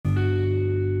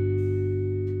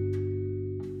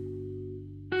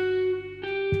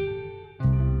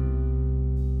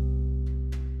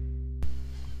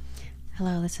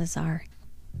Hello, this is our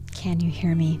Can You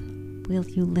Hear Me? Will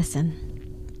You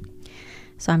Listen?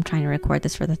 So I'm trying to record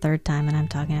this for the third time, and I'm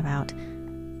talking about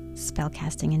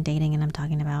spellcasting and dating, and I'm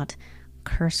talking about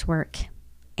curse work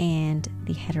and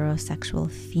the heterosexual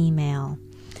female.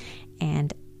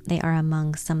 And they are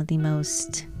among some of the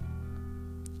most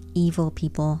evil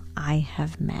people I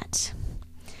have met.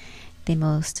 The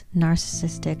most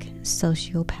narcissistic,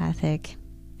 sociopathic,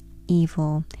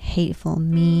 evil, hateful,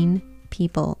 mean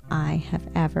people I have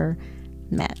ever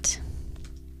met.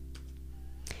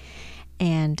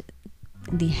 And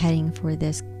the heading for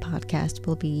this podcast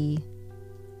will be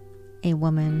A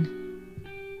Woman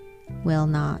Will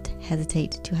Not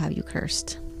Hesitate to Have You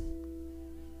Cursed.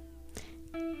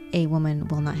 A woman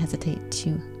will not hesitate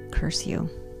to curse you.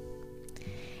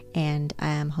 And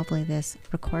hopefully this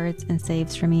records and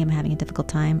saves for me. I'm having a difficult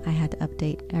time. I had to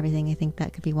update everything. I think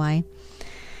that could be why.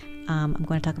 I'm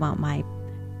going to talk about my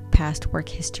past work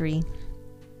history.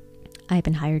 I've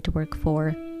been hired to work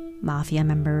for mafia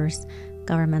members,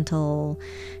 governmental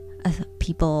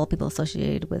people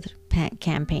associated with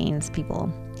campaigns, people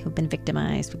who've been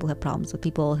victimized, people who have problems with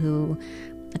people who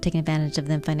are taking advantage of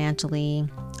them financially,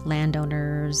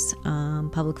 landowners,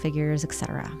 public figures,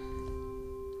 etc.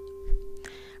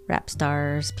 Rap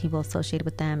stars, people associated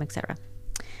with them, etc.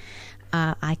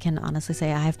 I can honestly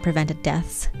say I have prevented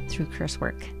deaths through curse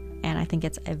work. And I think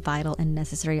it's a vital and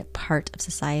necessary part of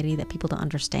society that people don't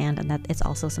understand, and that it's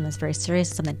also something that's very serious,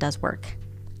 something that does work.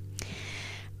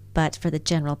 But for the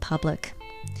general public,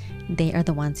 they are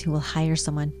the ones who will hire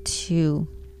someone to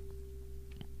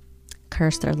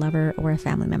curse their lover or a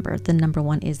family member. The number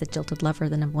one is the jilted lover.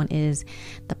 The number one is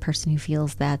the person who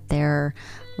feels that their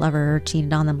lover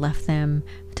cheated on them, left them,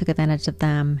 took advantage of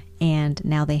them, and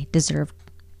now they deserve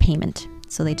payment.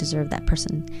 So they deserve that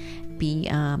person be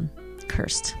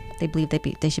cursed. They believe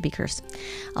they should be cursed.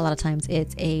 A lot of times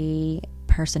it's a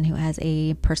person who has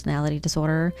a personality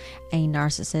disorder, a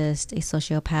narcissist, a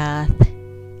sociopath,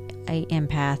 a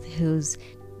empath who's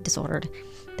disordered,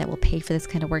 that will pay for this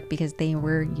kind of work because they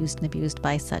were used and abused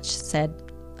by such said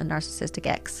a narcissistic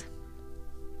ex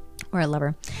or a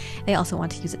lover. They also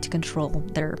want to use it to control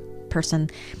their person.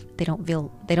 They don't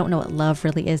know what love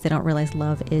really is. They don't realize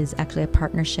love is actually a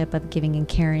partnership of giving and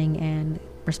caring and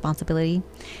responsibility.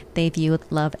 They view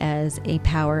love as a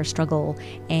power struggle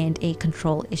and a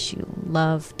control issue.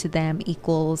 Love to them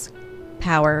equals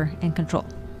power and control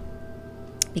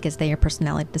because they are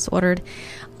personality disordered.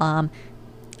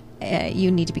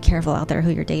 You need to be careful out there who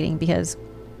you're dating because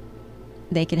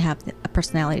they can have a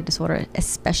personality disorder,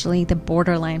 especially the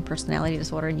borderline personality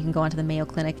disorder. And you can go onto the Mayo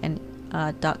Clinic and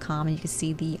 .com and you can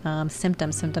see the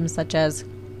symptoms such as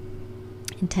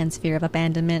intense fear of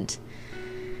abandonment,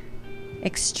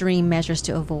 extreme measures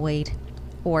to avoid,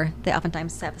 or they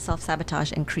oftentimes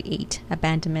self-sabotage and create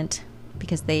abandonment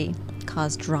because they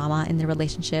cause drama in their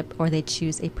relationship, or they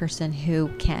choose a person who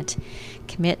can't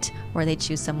commit, or they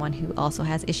choose someone who also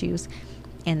has issues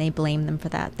and they blame them for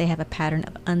that. They have a pattern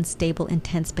of unstable,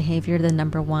 intense behavior. The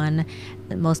number one,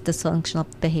 the most dysfunctional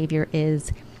behavior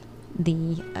is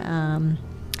the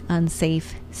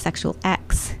unsafe sexual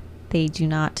acts. They do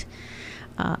not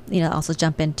also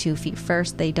jump in 2 feet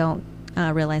first. They don't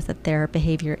realize that their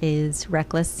behavior is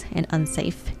reckless and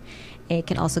unsafe. It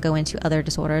can also go into other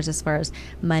disorders as far as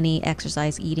money,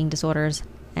 exercise, eating disorders,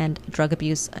 and drug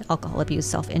abuse, alcohol abuse,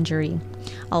 self-injury,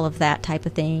 all of that type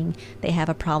of thing. They have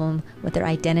a problem with their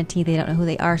identity. They don't know who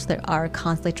they are, so they are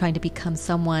constantly trying to become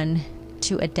someone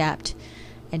to adapt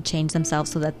and change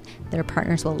themselves so that their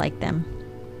partners will like them.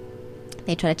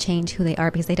 They try to change who they are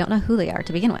because they don't know who they are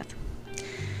to begin with.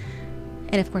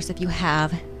 And of course, if you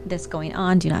have this going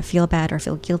on, do not feel bad or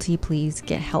feel guilty. Please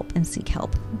get help and seek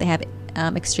help. They have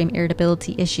extreme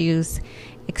irritability issues,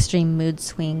 extreme mood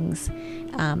swings.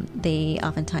 They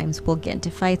oftentimes will get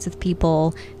into fights with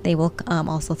people. They will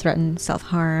also threaten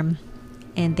self-harm,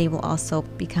 and they will also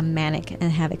become manic and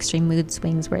have extreme mood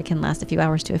swings where it can last a few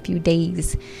hours to a few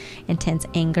days. Intense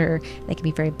anger. They can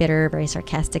be very bitter, very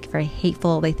sarcastic, very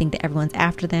hateful. They think that everyone's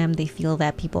after them. They feel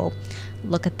that people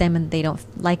look at them and they don't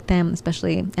like them,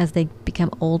 especially as they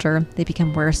become older. They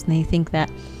become worse, and they think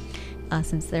that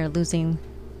since they're losing,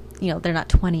 they're not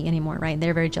 20 anymore, right?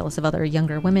 They're very jealous of other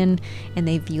younger women, and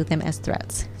they view them as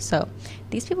threats. So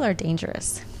these people are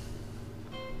dangerous.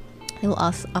 They will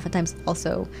oftentimes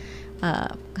also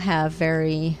have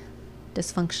very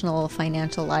dysfunctional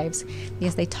financial lives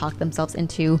because they talk themselves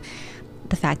into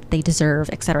the fact that they deserve,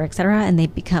 et cetera, and they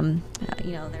become,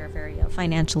 they're very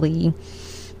financially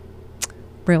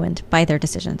ruined by their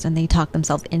decisions, and they talk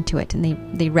themselves into it,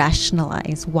 and they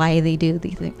rationalize why they do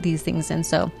these things. And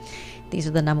so these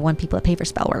are the number one people that pay for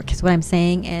spell work, is what I'm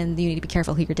saying. And you need to be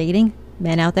careful who you're dating.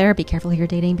 men out there, be careful who you're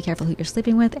dating, be careful who you're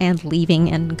sleeping with, and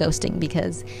leaving and ghosting,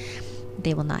 because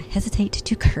they will not hesitate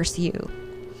to curse you.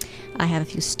 I have a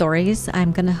few stories.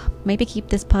 I'm going to maybe keep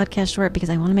this podcast short because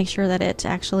I want to make sure that it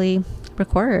actually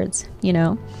records,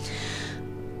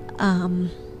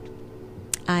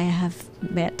 I have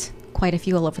met quite a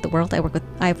few all over the world.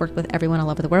 I've worked with everyone all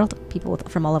over the world, people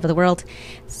from all over the world.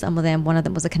 One of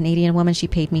them was a Canadian woman. She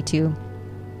paid me to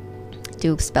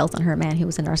do spells on her man who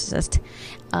was a narcissist.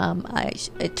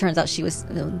 It turns out she was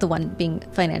the one being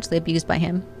financially abused by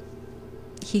him.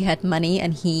 He had money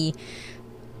and he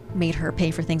made her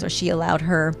pay for things, or she allowed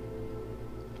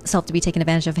herself to be taken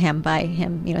advantage of him by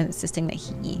him, insisting that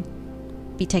he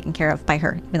be taken care of by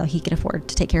her, even though he could afford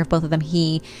to take care of both of them.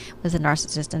 He was a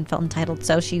narcissist and felt entitled,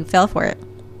 so she fell for it.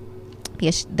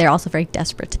 Because they're also very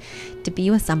desperate to be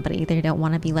with somebody. They don't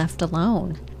want to be left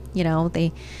alone.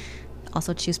 They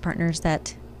also choose partners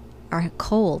that are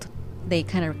cold. They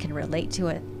kind of can relate to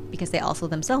it because they also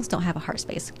themselves don't have a heart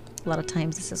space. A lot of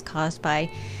times this is caused by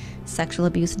sexual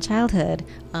abuse in childhood,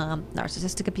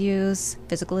 narcissistic abuse,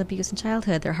 physical abuse in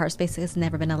childhood. Their heart space has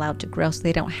never been allowed to grow, so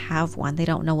they don't have one. They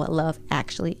don't know what love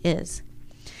actually is.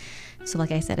 So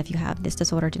like I said, if you have this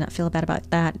disorder, do not feel bad about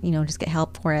that. Just get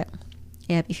help for it.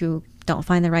 If you don't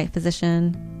find the right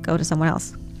physician, go to someone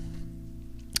else.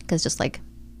 Because just like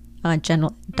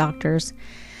general doctors,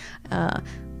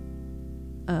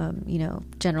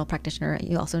 general practitioner,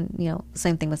 you also,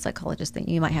 same thing with psychologists, that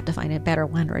you might have to find a better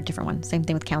one or a different one. Same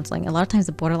thing with counseling. A lot of times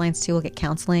the borderlines too will get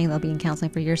counseling. They'll be in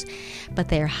counseling for years, but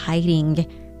they're hiding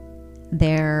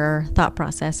their thought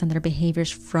process and their behaviors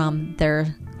from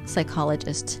their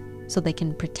psychologist so they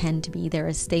can pretend to be there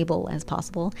as stable as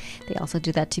possible. They also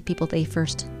do that to people they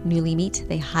first newly meet.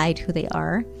 They hide who they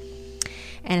are.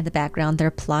 And in the background,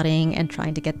 they're plotting and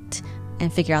trying to get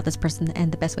and figure out this person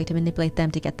and the best way to manipulate them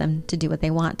to get them to do what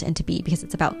they want and to be, because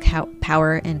it's about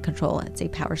power and control. It's a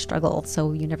power struggle,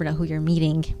 so you never know who you're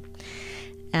meeting.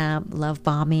 Love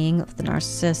bombing, the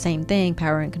narcissist, same thing,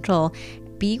 power and control.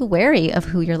 Be wary of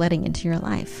who you're letting into your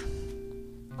life.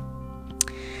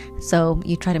 So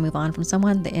you try to move on from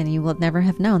someone and you will never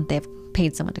have known they've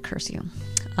paid someone to curse you.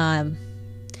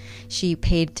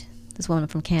 This woman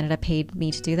from Canada paid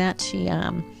me to do that.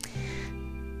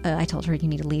 I told her, you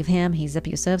need to leave him. He's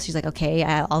abusive. She's like, okay,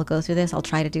 I'll go through this. I'll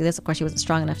try to do this. Of course, she wasn't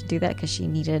strong enough to do that because she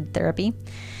needed therapy.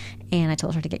 And I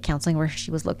told her to get counseling where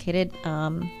she was located.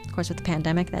 Of course, with the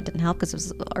pandemic, that didn't help because it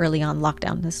was early on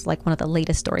lockdown. This is like one of the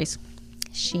latest stories.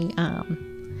 She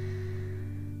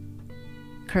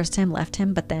cursed him, left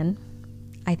him, but then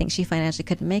I think she financially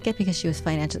couldn't make it because she was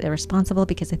financially irresponsible,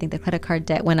 because I think the credit card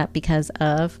debt went up because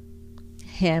of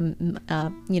him,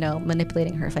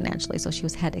 manipulating her financially. So she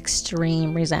had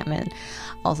extreme resentment.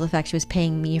 Also, the fact she was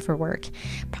paying me for work,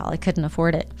 probably couldn't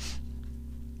afford it.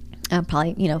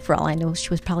 For all I knew, she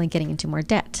was probably getting into more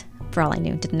debt. For all I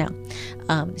knew, didn't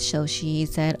know. So she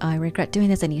said, I regret doing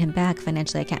this. I need him back.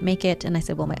 Financially, I can't make it. And I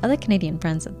said, well, my other Canadian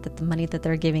friends, that the money that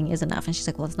they're giving is enough. And she's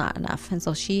like, well, it's not enough. And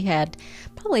so she had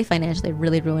probably financially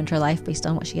really ruined her life based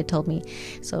on what she had told me.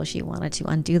 So she wanted to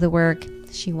undo the work.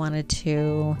 She wanted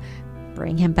to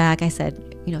bring him back. I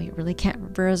said, you really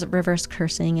can't reverse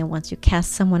cursing. And once you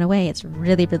cast someone away, it's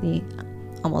really, really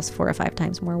almost 4 or 5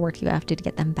 times more work you have to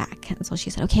get them back. And so she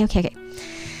said, okay.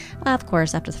 Of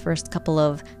course, after the first couple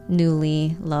of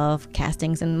newly love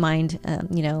castings and mind,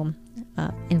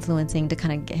 influencing to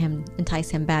kind of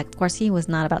entice him back. Of course, he was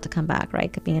not about to come back,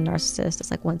 right? Being a narcissist,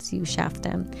 it's like once you shaft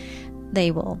them,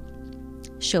 they will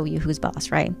show you who's boss,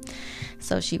 right?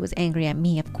 So she was angry at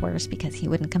me, of course, because he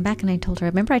wouldn't come back. And I told her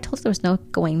there was no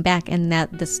going back, and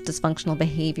that this dysfunctional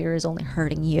behavior is only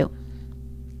hurting you.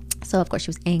 So, of course, she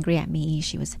was angry at me.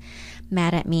 She was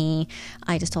mad at me.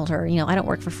 I just told her, I don't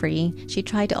work for free. She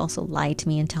tried to also lie to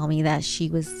me and tell me that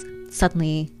she was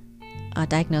suddenly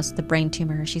diagnosed with a brain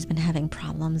tumor. She's been having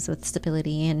problems with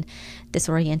stability and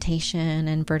disorientation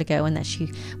and vertigo, and that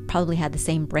she probably had the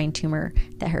same brain tumor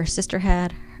that her sister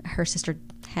had. Her sister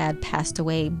had passed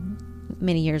away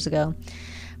many years ago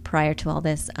prior to all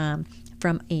this,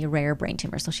 from a rare brain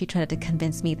tumor. So she tried to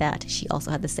convince me that she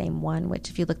also had the same one, which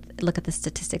if you look at the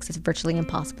statistics, it's virtually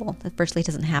impossible. It virtually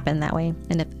doesn't happen that way.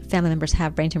 And if family members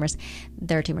have brain tumors,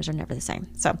 their tumors are never the same.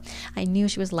 So I knew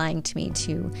she was lying to me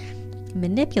to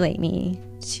manipulate me,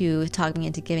 to talk me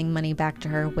into giving money back to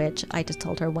her, which I just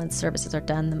told her once services are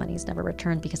done, the money is never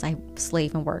returned, because I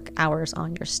slave and work hours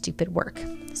on your stupid work.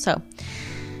 So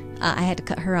I had to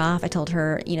cut her off. I told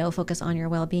her, focus on your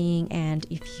well-being, and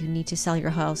if you need to sell your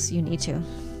house, you need to.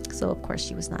 So, of course,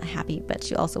 she was not happy, but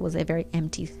she also was a very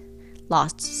empty,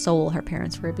 lost soul. Her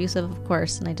parents were abusive, of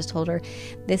course, and I just told her,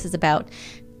 this is about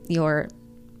your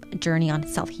journey on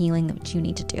self-healing, which you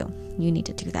need to do. You need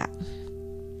to do that.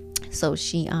 So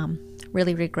she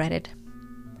really regretted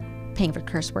paying for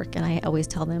curse work, and I always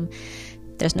tell them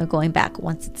there's no going back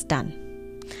once it's done.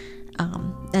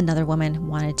 Another woman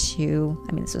wanted to,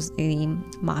 this was the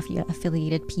mafia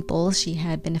affiliated people. She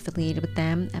had been affiliated with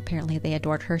them. Apparently they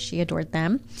adored her. She adored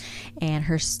them. And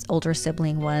her older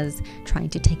sibling was trying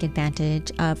to take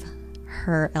advantage of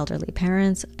her elderly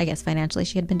parents. I guess financially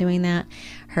she had been doing that.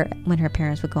 When her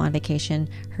parents would go on vacation,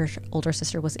 her older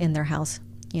sister was in their house,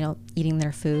 eating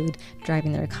their food,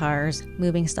 driving their cars,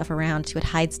 moving stuff around. She would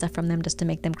hide stuff from them just to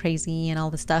make them crazy and all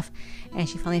this stuff. And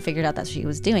she finally figured out that's what she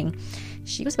was doing.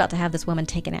 She was about to have this woman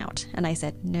taken out. And I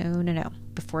said, no.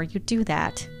 Before you do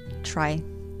that, try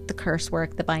the curse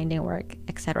work, the binding work,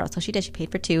 etc. So she did. She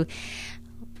paid for 2.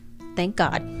 Thank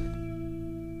God.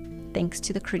 Thanks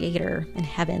to the Creator in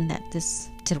heaven that this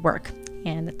did work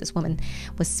and that this woman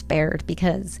was spared,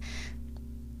 because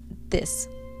this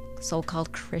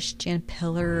so-called Christian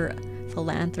pillar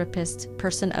philanthropist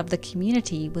person of the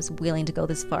community was willing to go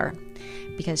this far,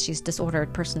 because she's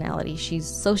disordered personality. She's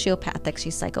sociopathic,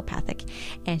 she's psychopathic,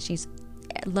 and she's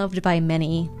loved by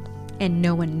many, and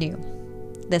no one knew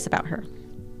this about her.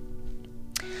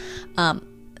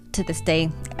 To this day,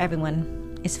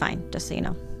 everyone is fine, just so you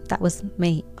know. That was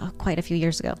me quite a few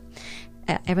years ago.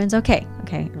 Everyone's okay.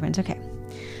 Everyone's okay.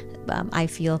 I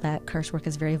feel that curse work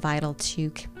is very vital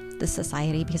to the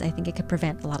society, because I think it could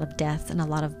prevent a lot of death and a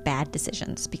lot of bad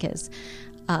decisions, because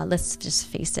let's just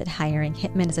face it, hiring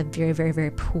hitmen is a very, very,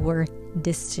 very poor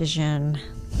decision.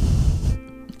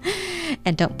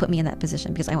 And don't put me in that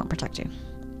position, because I won't protect you.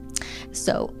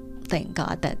 So thank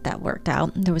God that worked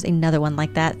out. There was another one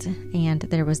like that, and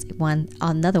there was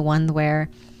another one where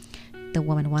the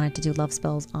woman wanted to do love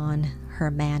spells on her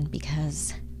man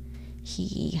because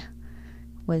he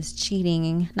was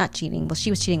cheating, not cheating, well, she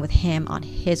was cheating with him on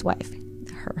his wife.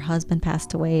 Her husband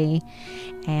passed away,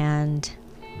 and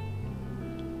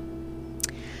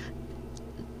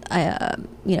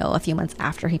a few months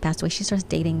after he passed away, she starts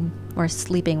dating or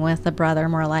sleeping with the brother,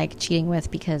 more like cheating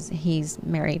with, because he's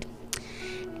married.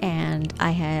 And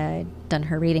I had done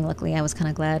her reading. Luckily, I was kind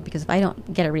of glad, because if I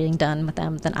don't get a reading done with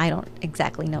them, then I don't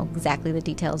exactly know the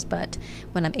details. But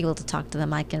when I'm able to talk to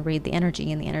them, I can read the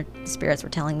energy, and the spirits were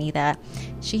telling me that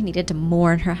she needed to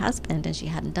mourn her husband, and she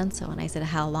hadn't done so. And I said,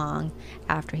 how long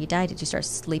after he died did you start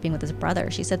sleeping with his brother?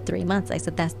 She said 3 months. I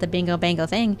said, that's the bingo bango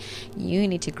thing. You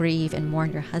need to grieve and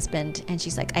mourn your husband. And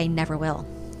she's like, I never will.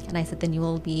 And I said, then you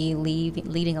will be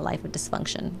leading a life of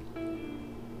dysfunction.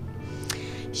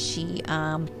 She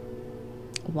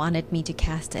wanted me to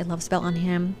cast a love spell on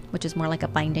him, which is more like a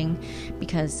binding,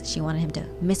 because she wanted him to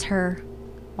miss her,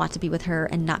 want to be with her,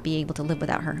 and not be able to live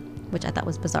without her, which I thought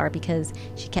was bizarre, because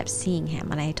she kept seeing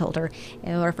him. And I told her,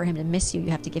 in order for him to miss you, you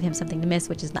have to give him something to miss,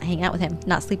 which is not hang out with him,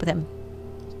 not sleep with him.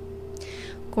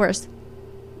 Of course,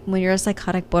 when you're a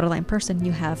psychotic borderline person,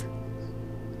 you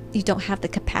don't have the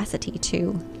capacity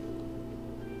to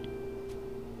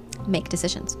make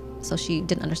decisions. So she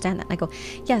didn't understand that. And I go,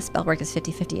 yes, spell work is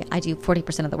 50-50. I do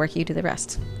 40% of the work, you do the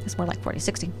rest. It's more like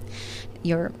 40-60.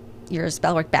 Your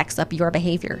spell work backs up your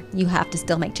behavior. You have to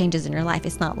still make changes in your life.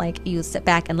 It's not like you sit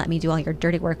back and let me do all your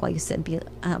dirty work while you sit and be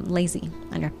lazy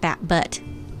on your fat butt.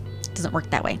 It doesn't work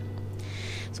that way.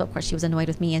 So of course she was annoyed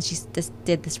with me, and she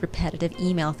did this repetitive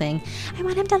email thing. I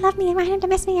want him to love me. I want him to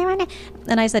miss me.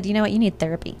 And I said, you know what? You need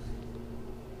therapy.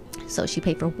 So she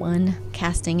paid for 1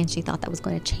 casting, and she thought that was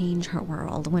going to change her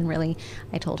world, when really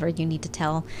I told her, you need to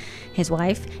tell his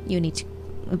wife, you need to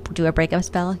do a breakup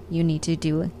spell, you need to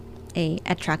do a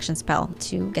attraction spell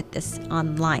to get this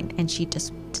online. And she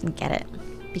just didn't get it,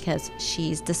 because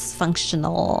she's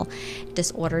dysfunctional,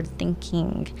 disordered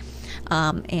thinking.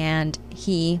 And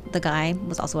the guy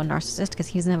was also a narcissist, because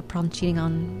he doesn't have a problem cheating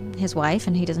on his wife,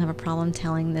 and he doesn't have a problem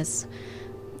telling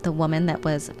the woman that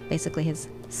was basically his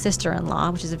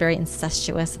sister-in-law, which is very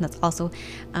incestuous, and that's also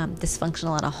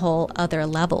dysfunctional on a whole other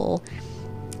level,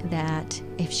 that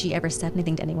if she ever said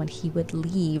anything to anyone, he would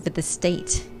leave the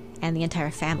state, and the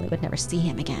entire family would never see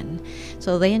him again.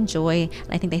 So they enjoy,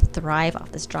 and I think they thrive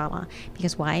off this drama.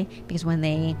 Because why? Because when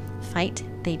they fight,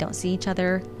 they don't see each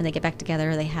other. When they get back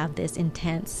together, they have this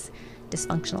intense,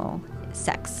 dysfunctional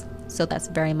sex. So that's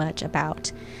very much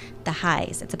about the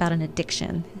highs. It's about an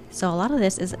addiction. So a lot of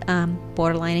this is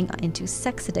borderlining into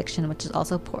sex addiction, which is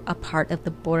also a part of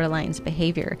the borderline's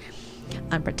behavior.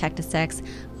 Unprotected sex,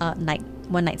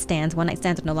 one night stands. One night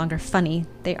stands are no longer funny.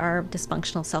 They are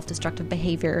dysfunctional, self-destructive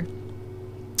behavior.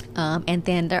 And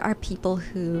then there are people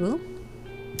who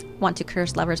want to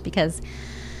curse lovers because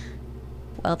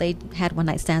Well, they had one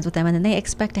night stands with them, and then they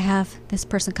expect to have this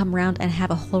person come around and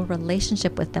have a whole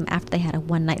relationship with them after they had a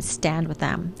one night stand with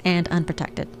them and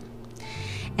unprotected.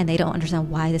 And they don't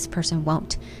understand why this person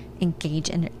won't engage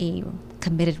in a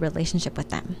committed relationship with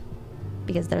them,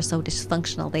 because they're so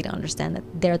dysfunctional. They don't understand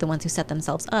that they're the ones who set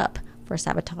themselves up for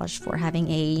sabotage, for having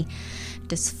a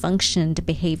dysfunctioned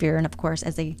behavior. And of course,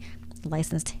 as a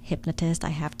licensed hypnotist, I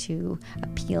have to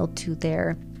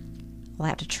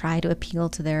try to appeal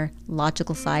to their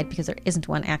logical side, because there isn't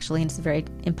one actually, and it's very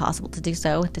impossible to do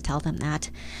so, to tell them that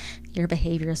your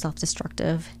behavior is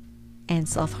self-destructive and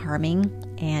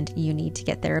self-harming, and you need to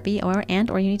get therapy, or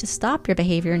you need to stop your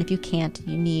behavior, and if you can't,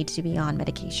 you need to be on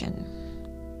medication.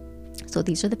 So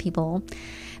these are the people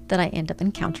that I end up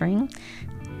encountering,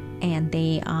 and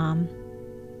they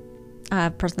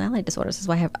personality disorders. This is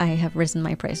why I have risen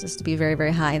my prices to be very,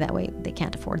 very high. That way they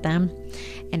can't afford them,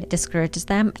 and it discourages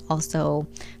them. Also,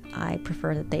 I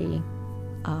prefer that they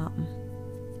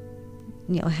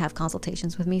have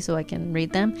consultations with me so I can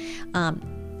read them.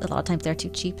 A lot of times they're too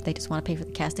cheap. They just want to pay for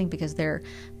the casting because they're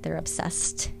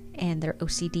obsessed and they're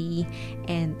OCD,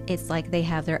 and it's like they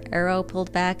have their arrow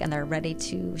pulled back and they're ready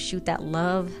to shoot that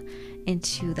love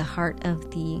into the heart of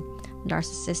the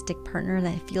narcissistic partner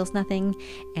that feels nothing,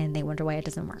 and they wonder why it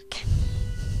doesn't work.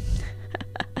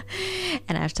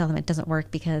 And I have to tell them it doesn't work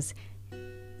because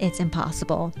it's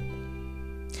impossible.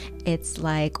 It's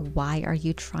like, why are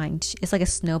you trying to? It's like a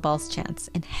snowball's chance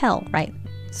in hell, right?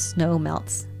 Snow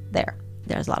melts there.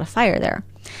 There's a lot of fire there.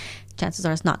 Chances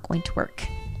are it's not going to work.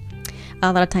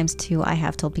 A lot of times too, I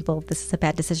have told people, this is a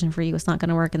bad decision for you, it's not going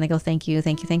to work, and they go, thank you.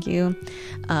 Some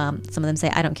of them say,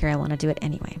 I don't care, I want to do it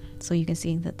anyway. So you can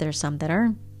see that there's some that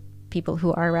are people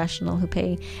who are rational, who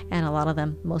pay, and a lot of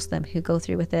them, most of them who go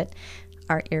through with it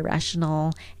are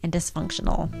irrational and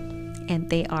dysfunctional, and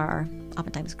they are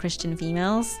oftentimes Christian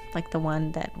females, like the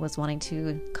one that was wanting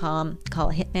to call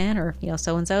a hitman, or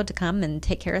so-and-so to come and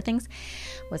take care of things,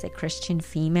 was a Christian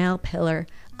female pillar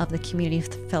of the community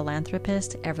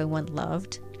philanthropist everyone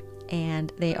loved,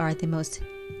 and they are the most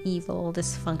evil,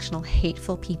 dysfunctional,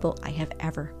 hateful people I have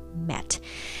ever met.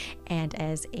 And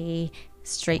as a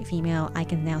straight female, I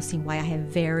can now see why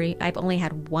I've only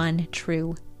had one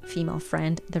true female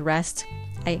friend. The rest,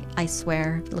 I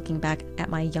swear, looking back at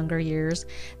my younger years,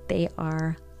 they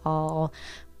are all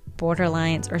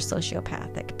borderlines or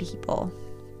sociopathic people.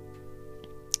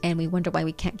 And we wonder why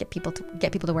we can't get people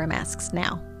to wear masks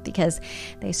now, because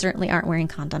they certainly aren't wearing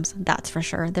condoms. That's for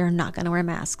sure. They're not going to wear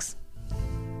masks.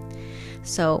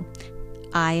 So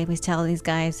I always tell these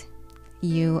guys,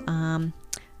 you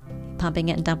pumping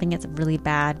it and dumping it's a really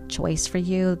bad choice for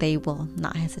you. They will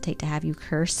not hesitate to have you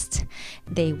cursed.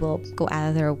 They will go out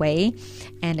of their way,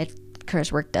 and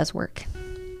curse work does work.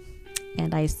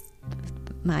 And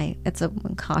it's a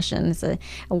caution, it's a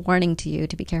warning to you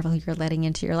to be careful who you're letting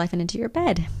into your life and into your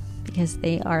bed, because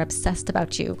they are obsessed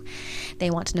about you. They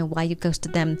want to know why you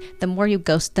ghosted them. The more you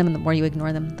ghost them and the more you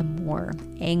ignore them, the more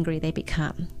angry they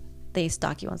become. They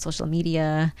stalk you on social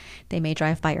media. They may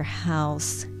drive by your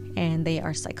house, and they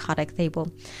are psychotic. They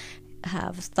will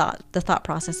have the thought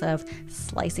process of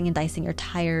slicing and dicing your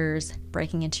tires,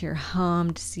 breaking into your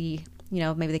home to see,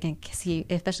 maybe they can see,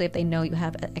 especially if they know you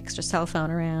have an extra cell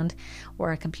phone around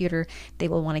or a computer, they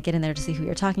will want to get in there to see who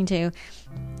you're talking to.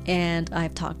 And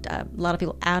I've talked a lot of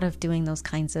people out of doing those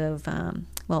kinds of,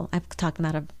 I've talked them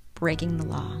out of breaking the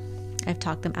law. I've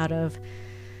talked them out of,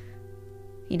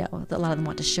 a lot of them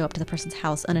want to show up to the person's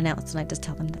house unannounced, and I just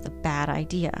tell them that's a bad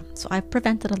idea. So I've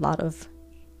prevented a lot of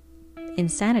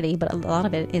insanity, but a lot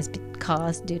of it is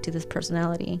caused due to this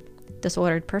personality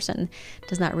disordered person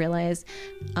does not realize,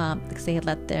 because they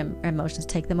let their emotions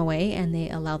take them away, and they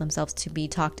allow themselves to be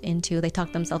talk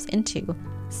themselves into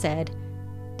said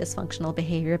dysfunctional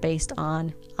behavior based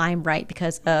on, I'm right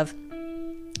because of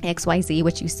XYZ,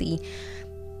 which you see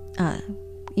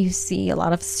a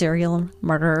lot of serial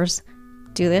murderers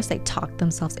do this. They talk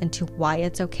themselves into why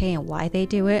it's okay and why they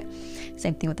do it.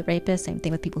 Same thing with the rapists, same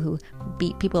thing with people who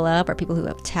beat people up or people who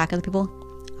attack other people.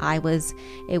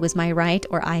 It was my right,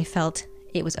 or I felt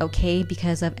it was okay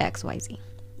because of XYZ.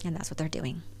 And that's what they're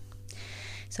doing.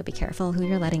 So be careful who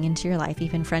you're letting into your life,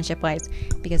 even friendship-wise,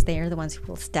 because they are the ones who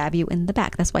will stab you in the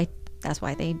back. That's why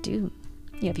they do.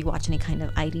 If you watch any kind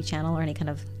of ID channel or any kind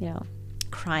of,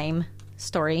 crime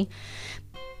story,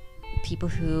 people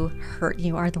who hurt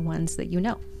you are the ones that you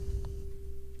know.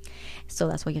 So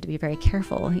that's why you have to be very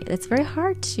careful. It's very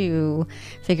hard to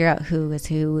figure out who is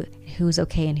who's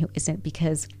okay and who isn't,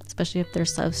 because especially if they're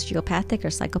sociopathic or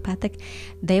psychopathic,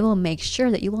 they will make sure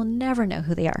that you will never know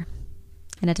who they are.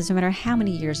 And it doesn't matter how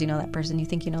many years you know that person, you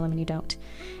think you know them and you don't.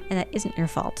 And that isn't your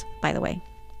fault, by the way.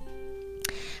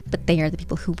 but they are the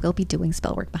people who will be doing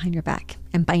spell work behind your back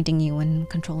and binding you and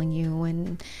controlling you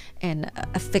and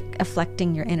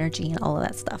affecting your energy and all of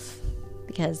that stuff,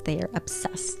 because they are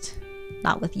obsessed,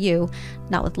 not with you,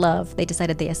 not with love. They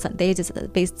decided they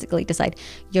just basically decide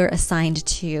you're assigned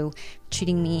to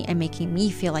treating me and making me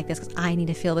feel like this because I need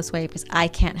to feel this way, because I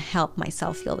can't help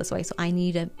myself feel this way. So I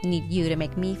need you to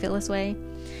make me feel this way,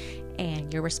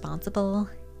 and you're responsible.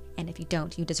 And if you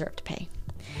don't, you deserve to pay.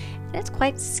 And it's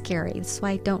quite scary. This is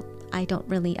why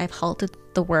I've halted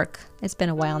the work. It's been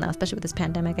a while now, especially with this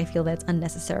pandemic. I feel that's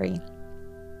unnecessary.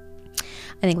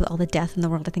 I think with all the death in the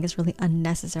world, I think it's really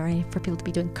unnecessary for people to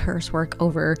be doing curse work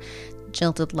over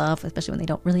jilted love, especially when they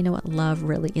don't really know what love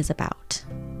really is about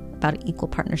equal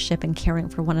partnership and caring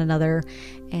for one another,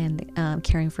 and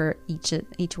caring for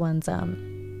each one's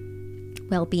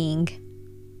well-being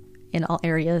in all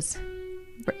areas.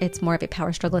 It's more of a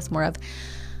power struggle. It's more of,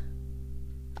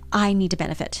 I need to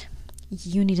benefit.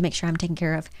 You need to make sure I'm taken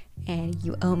care of, and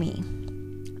you owe me.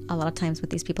 A lot of times with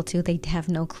these people too, they have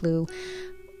no clue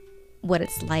what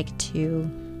it's like to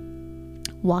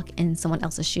walk in someone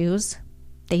else's shoes.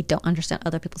 They don't understand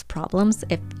other people's problems.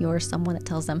 If you're someone that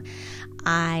tells them,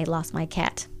 I lost my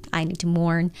cat, I need to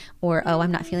mourn, or, oh,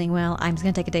 I'm not feeling well, I'm just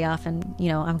going to take a day off and,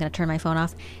 I'm going to turn my phone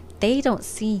off. They don't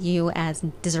see you as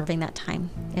deserving that time.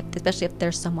 Especially if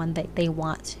there's someone that they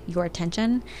want your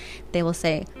attention, they will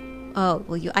say, oh,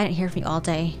 well, I didn't hear from you all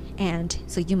day, and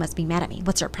so you must be mad at me.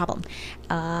 What's your problem?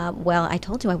 Well, I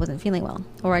told you I wasn't feeling well,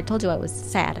 or I told you I was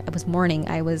sad, I was mourning,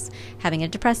 I was having a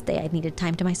depressed day, I needed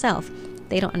time to myself.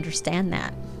 They don't understand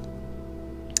that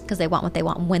because they want what they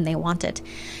want when they want it.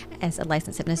 As a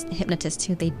licensed hypnotist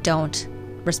too, they don't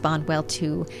respond well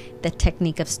to the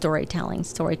technique of storytelling.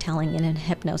 Storytelling in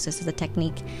hypnosis is a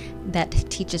technique that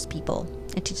teaches people.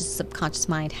 It teaches the subconscious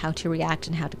mind how to react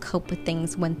and how to cope with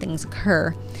things when things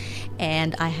occur.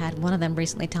 And I had one of them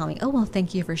recently tell me, oh, well,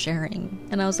 thank you for sharing.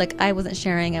 And I was like, I wasn't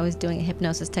sharing. I was doing a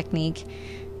hypnosis technique,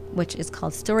 which is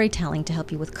called storytelling, to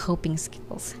help you with coping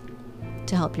skills,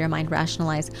 to help your mind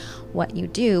rationalize what you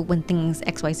do when things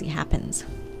XYZ happens.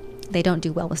 They don't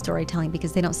do well with storytelling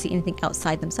because they don't see anything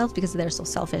outside themselves, because they're so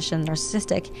selfish and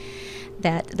narcissistic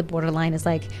that the borderline is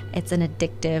like, it's an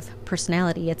addictive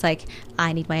personality. It's like,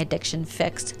 I need my addiction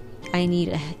fixed. I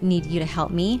need you to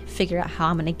help me figure out how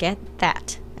I'm going to get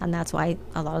that. And that's why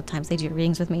a lot of times they do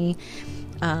readings with me,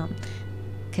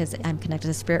 because I'm connected to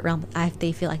the spirit realm.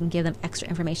 They feel I can give them extra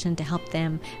information to help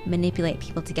them manipulate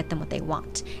people to get them what they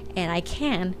want. And I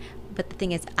can, but the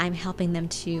thing is, I'm helping them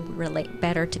to relate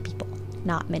better to people.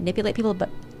 Not manipulate people,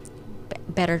 but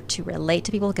better to relate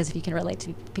to people, because if you can relate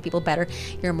to people better,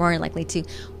 you're more likely to,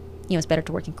 it's better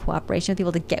to work in cooperation with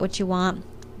people to get what you want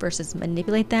versus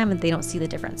manipulate them, and they don't see the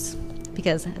difference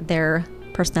because their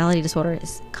personality disorder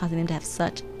is causing them to have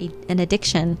such an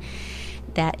addiction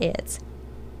that it's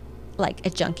like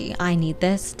a junkie. I need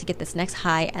this to get this next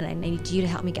high, and I need you to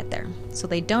help me get there. So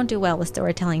they don't do well with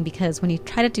storytelling, because when you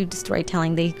try to do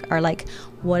storytelling, they are like,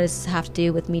 what does this have to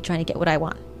do with me trying to get what I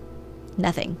want?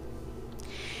 Nothing.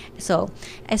 So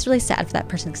it's really sad for that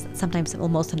person, because sometimes, well,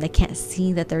 most of them, they can't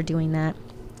see that they're doing that.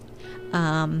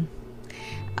 I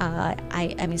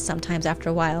mean, sometimes after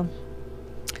a while,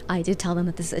 I do tell them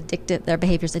that this is addictive, their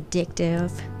behavior is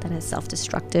addictive, that it's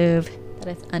self-destructive, that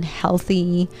it's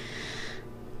unhealthy,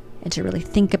 and to really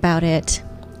think about it.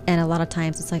 And a lot of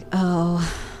times it's like, oh,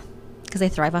 because they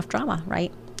thrive off drama,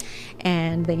 right?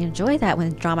 And they enjoy that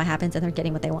when drama happens and they're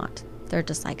getting what they want. They're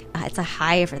just like, it's a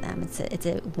high for them. It's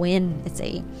a win.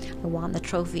 I won the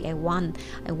trophy. I won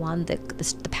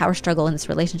the power struggle in this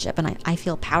relationship, and I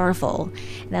feel powerful.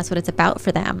 And that's what it's about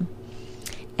for them.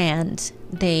 And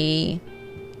they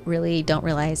really don't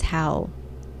realize how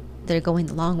they're going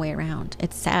the long way around.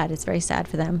 It's sad. It's very sad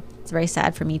for them. It's very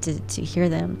sad for me to hear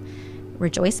them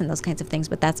rejoice in those kinds of things,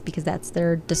 but that's because that's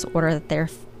their disorder that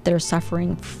they're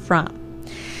suffering from.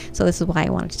 So this is why I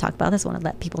wanted to talk about this. I want to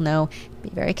let people know, be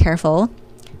very careful.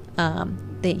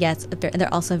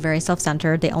 They're also very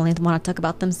self-centered. They only want to talk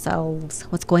about themselves,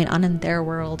 what's going on in their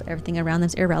world. Everything around them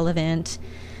is irrelevant.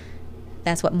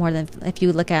 That's what if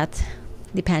you look at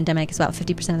the pandemic, it's about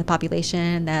 50% of the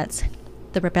population. That's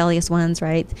the rebellious ones,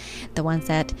 right? The ones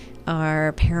that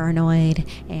are paranoid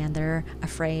and they're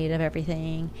afraid of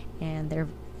everything, and they're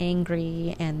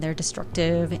angry and they're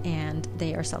destructive and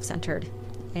they are self-centered.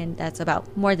 And that's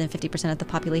about more than 50% of the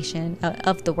population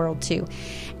of the world too.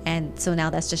 And so now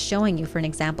that's just showing you for an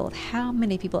example of how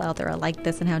many people out there are like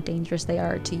this and how dangerous they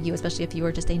are to you, especially if you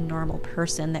are just a normal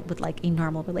person that would like a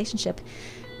normal relationship.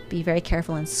 Be very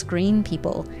careful and screen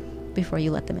people before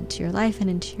you let them into your life and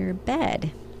into your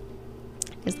bed.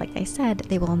 Because like I said,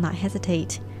 they will not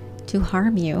hesitate to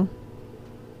harm you.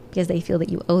 because they feel that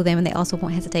you owe them, and they also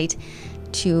won't hesitate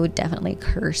to definitely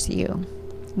curse you,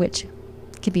 which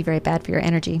can be very bad for your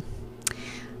energy.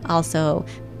 Also,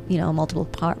 multiple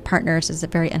partners is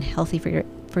very unhealthy for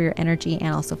your energy,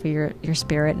 and also for your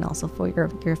spirit, and also for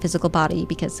your physical body,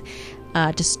 because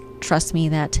just trust me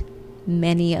that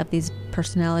many of these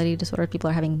personality disorder people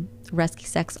are having risky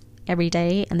sex every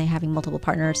day, and they're having multiple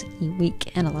partners a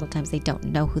week, and a lot of times they don't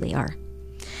know who they are.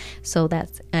 So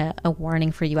that's a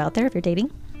warning for you out there if you're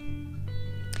dating.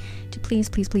 To please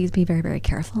be very, very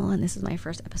careful. And this is my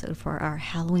first episode for our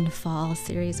Halloween fall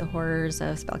series of horrors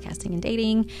of spellcasting and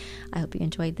dating. I hope you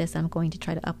enjoyed this. I'm going to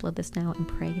try to upload this now and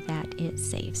pray that it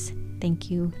saves. Thank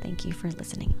you for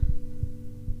listening.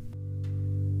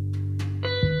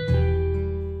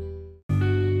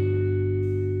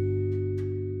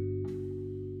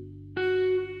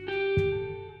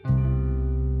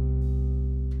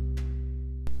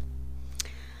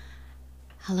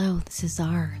 Hello, this is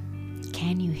Czar.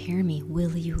 Can you hear me?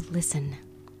 Will you listen?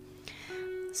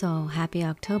 So, happy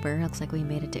October. Looks like we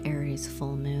made it to Aries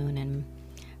full moon and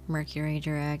Mercury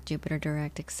direct, Jupiter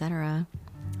direct, etc.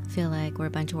 Feel like we're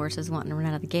a bunch of horses wanting to run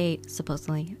out of the gate,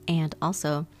 supposedly. And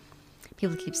also,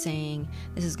 people keep saying,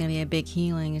 this is going to be a big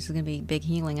healing. This is going to be big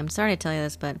healing. I'm sorry to tell you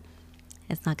this, but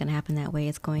it's not going to happen that way.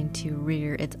 It's going to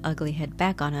rear its ugly head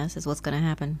back on us is what's going to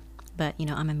happen. But,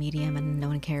 I'm a medium and no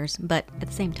one cares. But at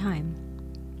the same time,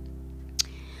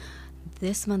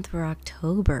 this month for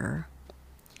October,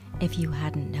 if you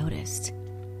hadn't noticed,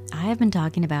 I have been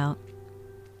talking about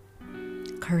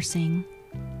cursing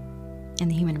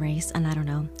and the human race, and I don't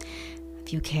know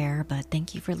if you care, but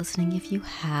thank you for listening if you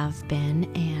have been,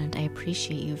 and I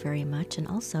appreciate you very much. And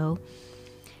also,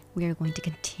 we are going to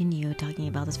continue talking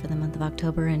about this for the month of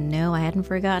October, and no, I hadn't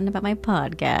forgotten about my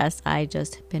podcast. I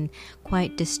just have been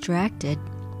quite distracted.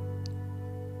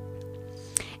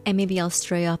 And maybe I'll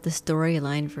stray off the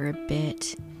storyline for a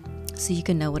bit so you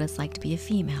can know what it's like to be a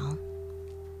female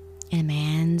in a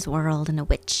man's world, and a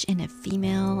witch in a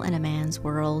female in a man's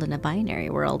world, in a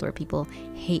binary world where people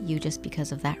hate you just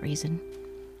because of that reason.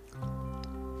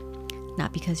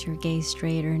 Not because you're gay,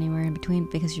 straight, or anywhere in between,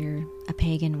 because you're a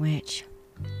pagan witch.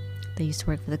 They used to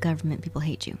work for the government. People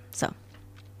hate you. So,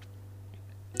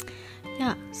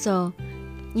 yeah. So,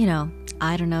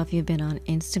 I don't know if you've been on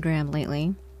Instagram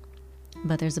lately,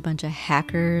 but there's a bunch of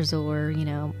hackers or,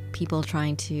 people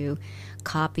trying to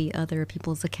copy other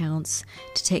people's accounts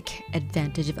to take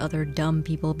advantage of other dumb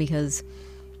people because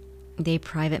they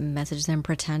private message them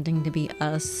pretending to be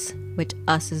us, which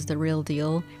us is the real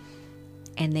deal.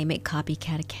 And they make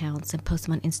copycat accounts and post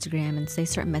them on Instagram, and they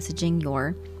start messaging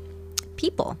your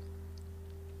people.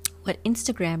 What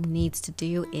Instagram needs to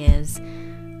do is,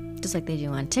 just like they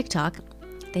do on TikTok,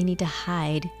 they need to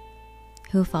hide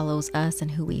who follows us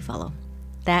and who we follow.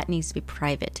 That needs to be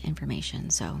private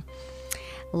information. So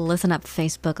listen up,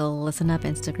 Facebook, listen up,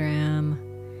 Instagram.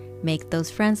 Make those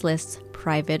friends lists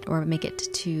private, or make it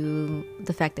to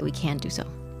the fact that we can do so.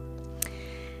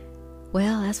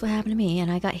 Well, that's what happened to me,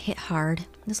 and I got hit hard,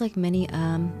 just like many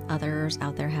others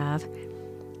out there have,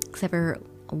 except for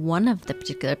one of the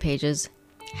particular pages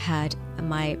had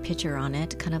my picture on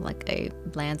it, kind of like a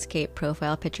landscape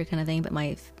profile picture kind of thing, but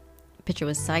my picture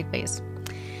was sideways,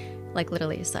 like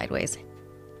literally sideways.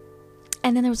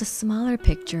 And then there was a smaller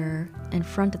picture in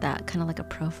front of that, kind of like a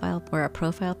profile, where a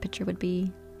profile picture would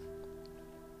be.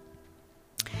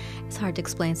 It's hard to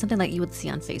explain. Something like you would see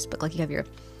on Facebook, like you have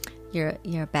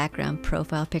your background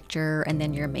profile picture and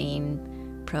then your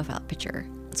main profile picture.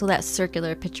 So that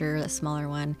circular picture, the smaller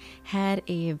one, had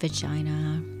a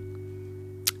vagina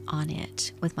on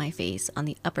it with my face on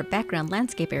the upper background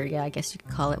landscape area, I guess you could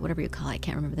call it, whatever you call it, I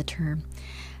can't remember the term.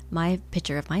 My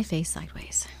picture of my face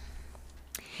sideways.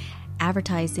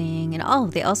 Advertising,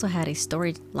 and they also had a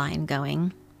storyline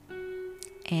going,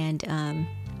 and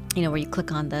where you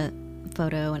click on the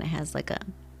photo and it has like a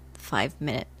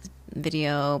 5-minute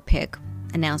video pic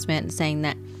announcement saying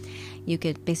that you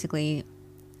could basically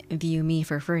view me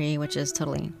for free, which is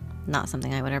totally not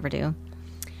something I would ever do.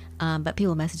 But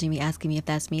people messaging me, asking me if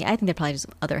that's me. I think they're probably just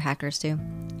other hackers too,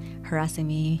 harassing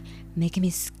me, making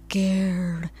me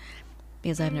scared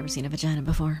because I've never seen a vagina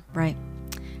before, right?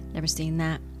 Never seen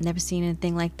that. Never seen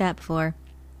anything like that before.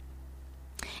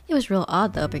 It was real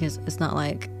odd though, because it's not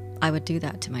like I would do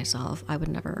that to myself. I would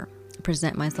never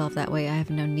present myself that way. I have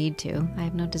no need to. I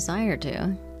have no desire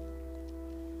to.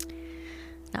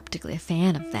 Not particularly a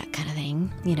fan of that kind of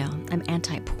thing. I'm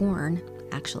anti-porn,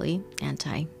 actually.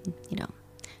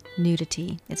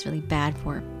 Nudity. It's really bad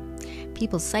for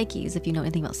people's psyches if you know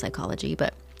anything about psychology,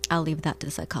 but I'll leave that to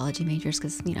the psychology majors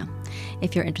because,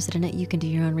 if you're interested in it, you can do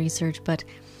your own research. But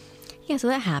yeah, so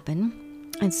that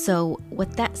happened. And so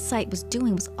what that site was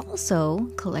doing was also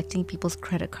collecting people's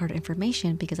credit card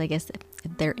information, because I guess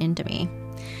if they're into me,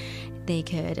 they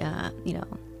could,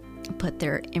 put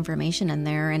their information in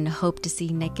there and hope to see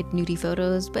naked nudie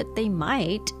photos. But they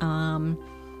might,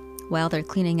 while they're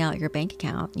cleaning out your bank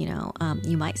account,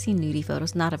 you might see nudie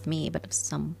photos, not of me, but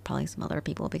of probably some other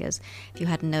people, because if you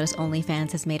hadn't noticed,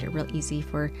 OnlyFans has made it real easy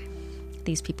for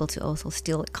these people to also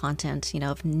steal content,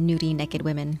 of nudie naked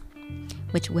women,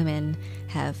 which women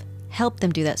have helped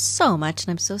them do that so much.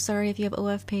 And I'm so sorry if you have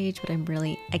OF page, but I'm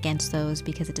really against those,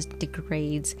 because it just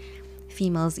degrades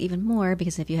females even more,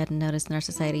 because if you hadn't noticed, in our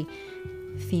society,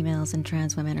 females and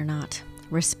trans women are not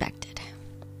respected.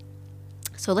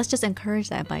 So let's just encourage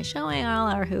that by showing all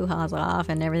our hoo-haws off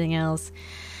and everything else,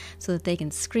 so that they can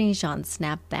screenshot and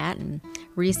snap that and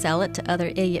resell it to other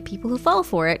idiot people who fall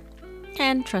for it.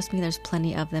 And trust me, there's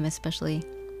plenty of them, especially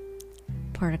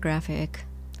pornographic,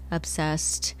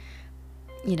 obsessed,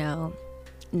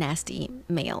 nasty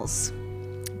males,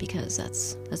 because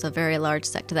there's a very large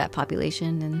sect of that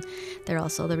population, and they're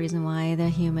also the reason why the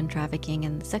human trafficking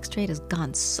and the sex trade has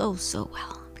gone so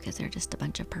well, because they're just a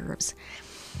bunch of pervs.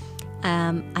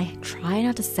 I try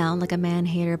not to sound like a man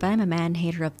hater, but I'm a man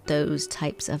hater of those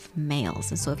types of males.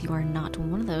 And so if you are not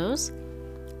one of those,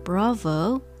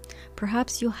 bravo.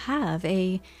 Perhaps you have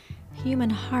a human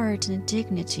heart and a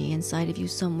dignity inside of you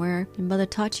somewhere. Your mother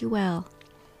taught you well.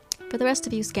 For the rest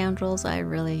of you scoundrels,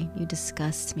 you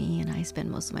disgust me, and I spend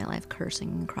most of my life cursing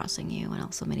and crossing you, and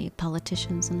also many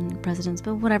politicians and presidents,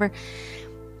 but whatever.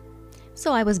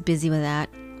 So I was busy with that.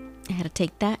 I had to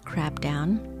take that crap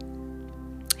down.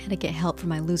 I had to get help from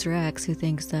my loser ex, who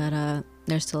thinks that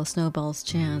there's still a snowball's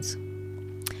chance.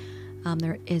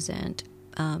 There isn't.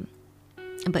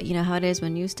 But you know how it is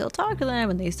when you still talk to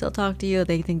them and they still talk to you,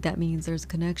 they think that means there's a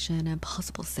connection and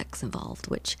possible sex involved,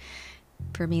 which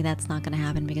for me, that's not going to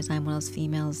happen, because I'm one of those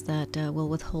females that will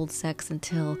withhold sex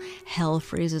until hell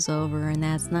freezes over, and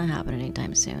that's not happening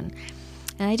anytime soon.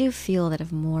 And I do feel that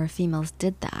if more females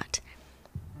did that,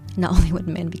 not only would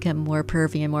men become more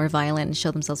pervy and more violent and show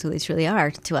themselves who they truly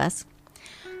are to us,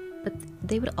 but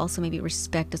they would also maybe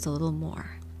respect us a little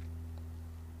more.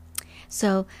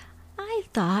 So I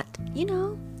thought,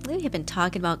 we have been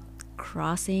talking about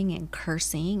crossing and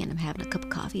cursing, and I'm having a cup of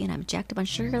coffee and I'm jacked up on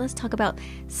sugar. Let's talk about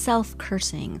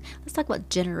self-cursing. Let's talk about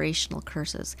generational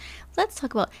curses. Let's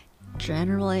talk about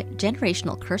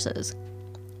generational curses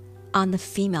on the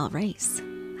female race.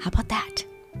 How about that?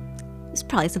 It's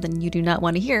probably something you do not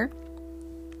want to hear.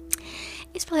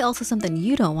 It's probably also something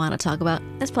you don't want to talk about.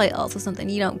 It's probably also something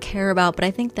you don't care about, but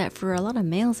I think that for a lot of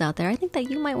males out there, I think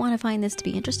that you might want to find this to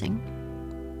be interesting.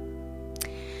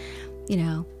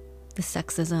 The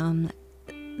sexism,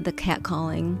 the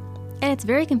catcalling. And it's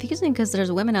very confusing, because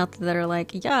there's women out there that are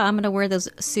like, yeah, I'm going to wear those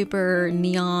super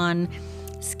neon,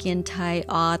 skin tight,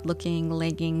 odd looking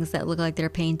leggings that look like they're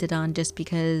painted on, just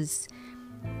because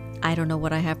I don't know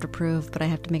what I have to prove, but I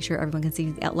have to make sure everyone can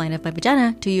see the outline of my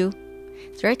vagina to you.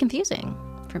 It's very confusing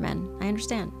for men. I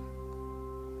understand.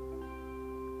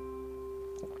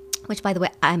 Which, by the way,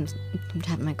 I'm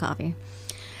having my coffee.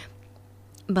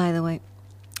 By the way,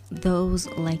 those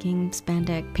legging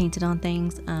spandex painted on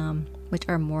things, which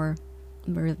are more,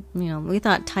 we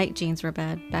thought tight jeans were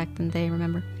bad back in the day,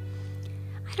 remember?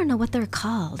 I don't know what they're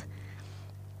called,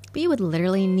 but you would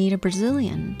literally need a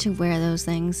Brazilian to wear those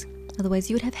things. Otherwise,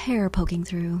 you would have hair poking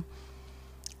through.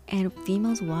 And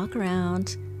females walk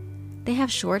around. They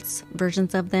have shorts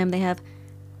versions of them. They have,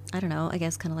 I don't know, I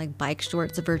guess kind of like bike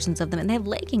shorts versions of them. And they have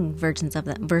legging versions of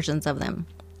them.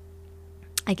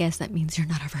 I guess that means you're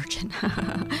not a virgin.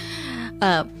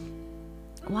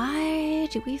 Why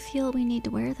do we feel we need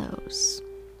to wear those?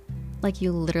 Like,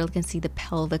 you literally can see the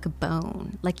pelvic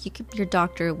bone. Like, your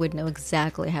doctor would know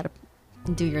exactly how to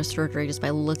do your surgery just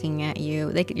by looking at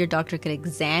you. Your doctor could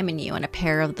examine you in a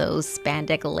pair of those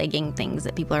spandex legging things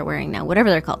that people are wearing now,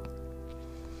 whatever they're called.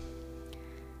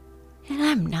 And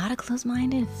I'm not a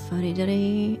close-minded,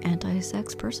 fuddy-duddy,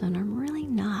 anti-sex person. I'm really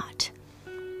not.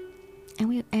 And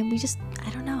we just,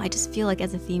 I don't know, I just feel like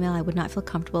as a female, I would not feel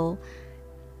comfortable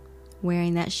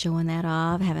wearing that, showing that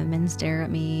off, having men stare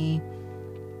at me.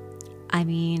 I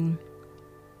mean,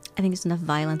 I think there's enough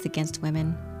violence against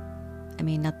women. I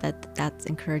mean, not that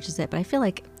encourages it, but I feel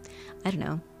like, I don't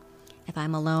know, if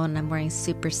I'm alone and I'm wearing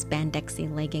super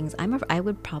spandexy leggings, I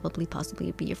would probably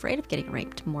possibly be afraid of getting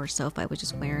raped more so if I was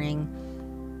just wearing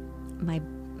my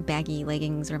baggy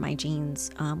leggings or my jeans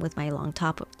with my long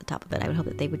top at the top of it. I would hope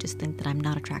that they would just think that I'm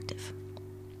not attractive.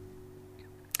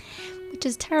 Which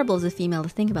is terrible as a female to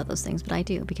think about those things, but I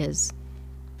do, because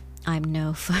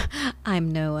it's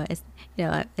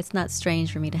not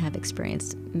strange for me to have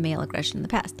experienced male aggression in the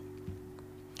past.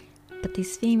 But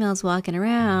these females walking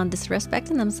around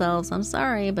disrespecting themselves, I'm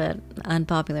sorry, but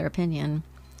unpopular opinion,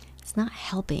 it's not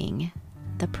helping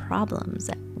the problems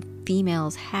that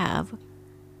females have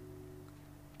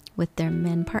with their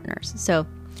men partners. So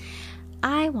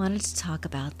I wanted to talk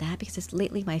about that because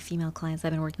lately my female clients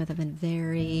I've been working with have been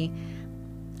very,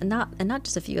 not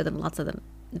just a few of them, lots of them,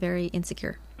 very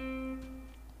insecure.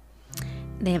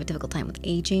 They have a difficult time with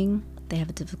aging. They have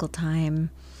a difficult time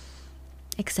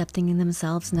accepting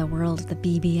themselves in the world of the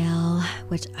BBL,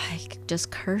 which I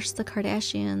just curse the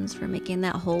Kardashians for making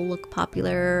that whole look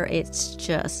popular. It's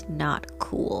just not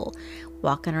cool.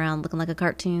 Walking around looking like a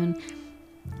cartoon.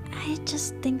 I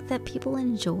just think that people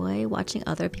enjoy watching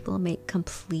other people make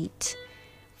complete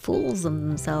fools of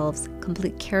themselves,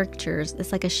 complete caricatures.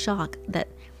 It's like a shock that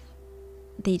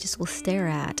they just will stare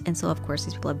at. And so, of course,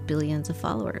 these people have billions of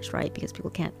followers, right? Because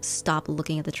people can't stop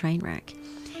looking at the train wreck.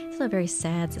 It's a very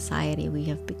sad society we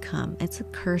have become. It's a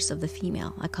curse of the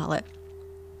female, I call it.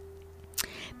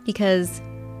 Because,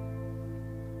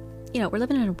 we're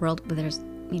living in a world where there's,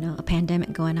 a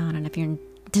pandemic going on. And if you're in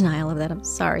denial of that, I'm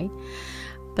sorry.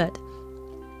 But,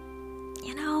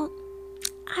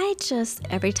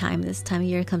 every time this time of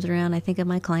year comes around, I think of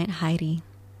my client Heidi.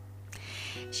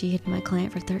 She had been my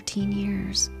client for 13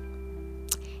 years.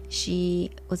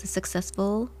 She was a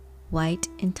successful, white,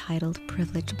 entitled,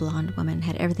 privileged, blonde woman,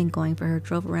 had everything going for her,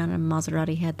 drove around in a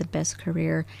Maserati, had the best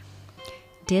career,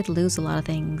 did lose a lot of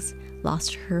things,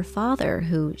 lost her father,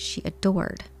 who she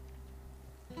adored,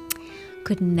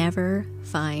 could never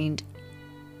find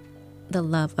the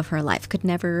love of her life, could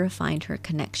never find her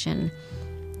connection,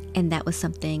 and that was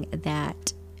something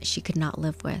that she could not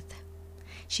live with.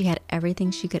 She had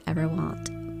everything she could ever want,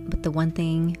 but the one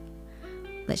thing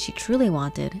that she truly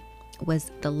wanted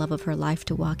was the love of her life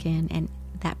to walk in, and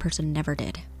that person never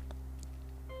did.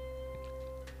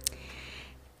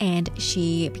 And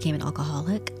she became an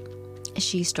alcoholic.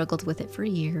 She struggled with it for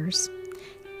years,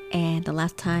 and the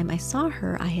last time I saw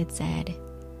her, I had said,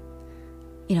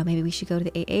 maybe we should go to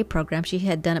the AA program. She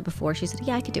had done it before. She said,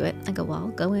 yeah, I could do it. I go, well,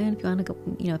 go in. If you want to go,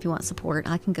 if you want support,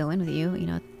 I can go in with you.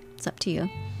 It's up to you.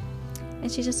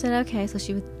 And she just said, okay. So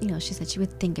she would, she said she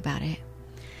would think about it.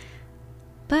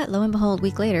 But lo and behold, a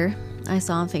week later, I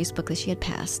saw on Facebook that she had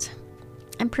passed.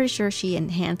 I'm pretty sure she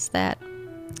enhanced that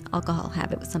alcohol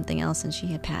habit with something else and she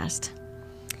had passed.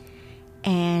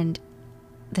 And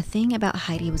the thing about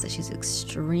Heidi was that she's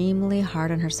extremely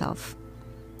hard on herself.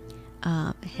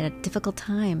 Had a difficult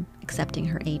time accepting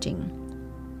her aging.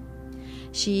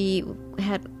 She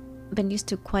had been used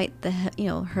to quite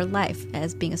her life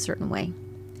as being a certain way.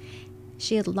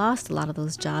 She had lost a lot of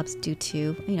those jobs due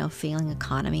to, failing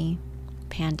economy,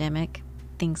 pandemic,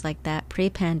 things like that.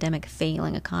 Pre-pandemic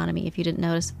failing economy, if you didn't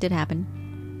notice, it did happen.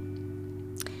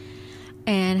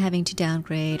 And having to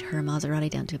downgrade her Maserati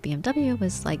down to a BMW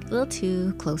was like a little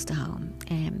too close to home,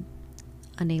 and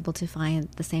unable to find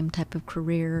the same type of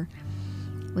career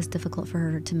was difficult for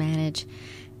her to manage.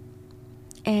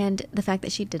 And the fact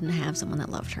that she didn't have someone that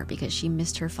loved her because she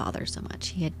missed her father so much.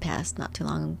 He had passed not too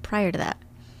long prior to that.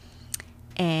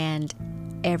 And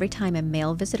every time a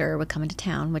male visitor would come into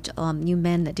town, which you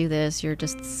men that do this, you're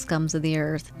just scums of the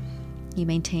earth. You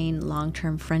maintain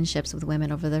long-term friendships with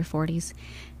women over their 40s.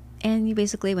 And you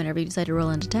basically, whenever you decide to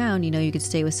roll into town, you could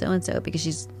stay with so-and-so because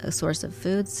she's a source of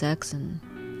food, sex, and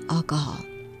alcohol.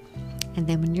 And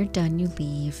then when you're done, you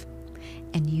leave.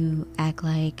 And you act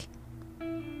like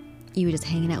you were just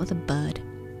hanging out with a bud.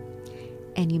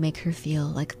 And you make her feel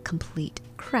like complete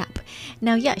crap.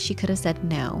 Now, yeah, she could have said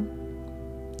no.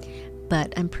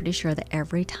 But I'm pretty sure that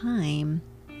every time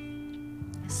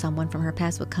someone from her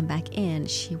past would come back in,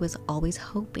 she was always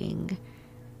hoping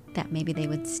that maybe they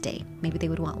would stay. Maybe they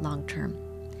would want long-term.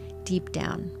 Deep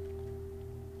down.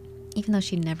 Even though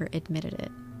she never admitted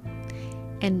it.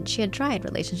 And she had tried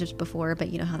relationships before, but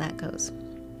you know how that goes.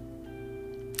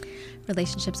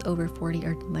 Relationships over 40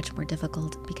 are much more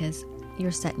difficult because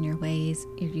you're set in your ways.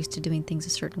 You're used to doing things a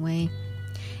certain way.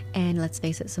 And let's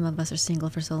face it, some of us are single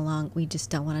for so long, we just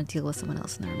don't want to deal with someone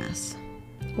else in their mess.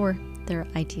 Or their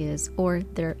ideas, or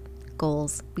their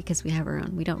goals, because we have our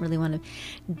own. We don't really want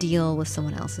to deal with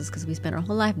someone else's because we spend our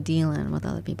whole life dealing with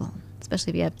other people,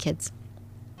 especially if you have kids.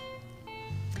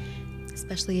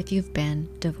 Especially if you've been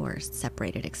divorced,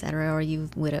 separated, etc., or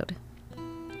you've widowed.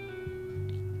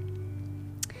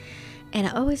 And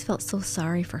I always felt so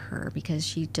sorry for her because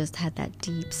she just had that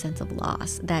deep sense of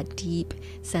loss, that deep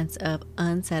sense of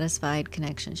unsatisfied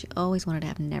connection she always wanted to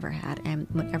have, never had. And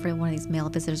whenever one of these male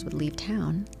visitors would leave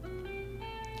town,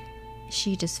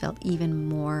 she just felt even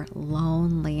more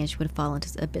lonely and she would fall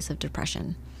into this abyss of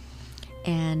depression.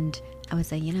 And I would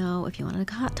say, if you want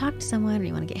to talk to someone or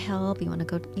you want to get help, you want to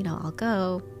go, I'll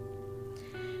go.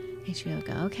 And she would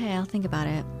go, okay, I'll think about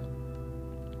it.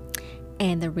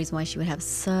 And the reason why she would have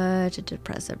such a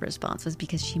depressive response was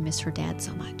because she missed her dad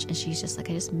so much. And she's just like,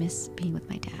 I just miss being with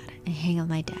my dad and hanging out with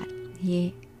my dad.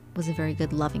 He was a very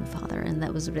good, loving father. And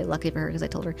that was really lucky for her, because I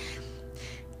told her,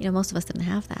 most of us didn't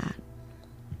have that.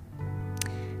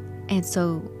 And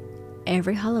so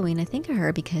every Halloween I think of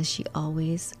her, because she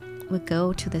always would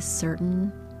go to this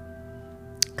certain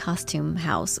costume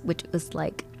house, which was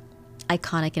like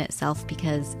iconic in itself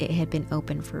because it had been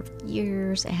open for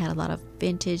years. It had a lot of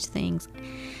vintage things.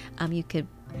 You could,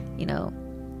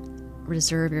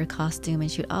 reserve your costume,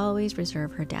 and she would always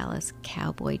reserve her Dallas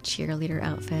Cowboy cheerleader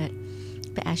outfit.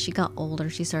 But as she got older,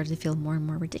 she started to feel more and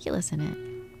more ridiculous in it.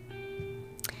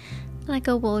 And I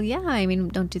go, well, yeah,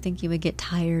 don't you think you would get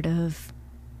tired of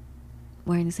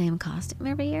wearing the same costume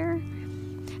every year?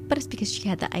 But it's because she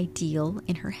had the ideal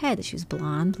in her head that she was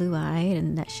blonde, blue-eyed,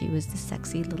 and that she was the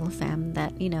sexy little femme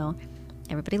that,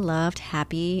 everybody loved,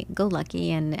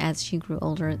 happy-go-lucky. And as she grew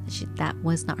older, that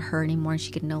was not her anymore.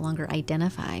 She could no longer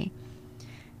identify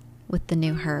with the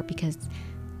new her, because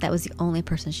that was the only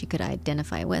person she could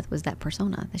identify with, was that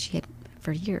persona that she had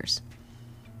for years.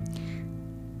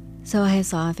 So I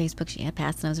saw on Facebook she had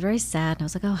passed, and I was very sad. And I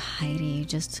was like, oh, Heidi, you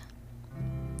just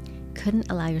couldn't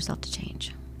allow yourself to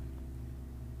change.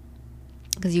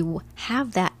 Because you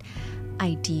have that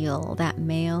ideal, that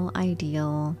male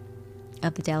ideal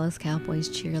of the Dallas Cowboys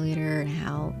cheerleader, and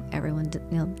how everyone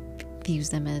views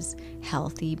them as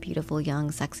healthy, beautiful, young,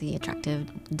 sexy,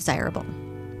 attractive, desirable.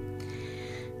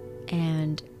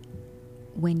 And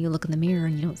when you look in the mirror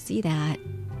and you don't see that,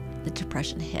 the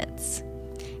depression hits.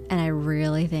 And I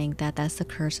really think that that's the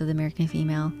curse of the American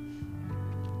female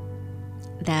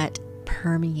that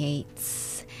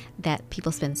permeates, that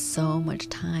people spend so much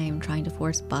time trying to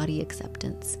force body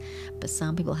acceptance, but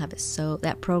some people have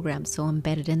that program so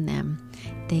embedded in them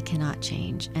they cannot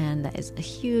change. And that is a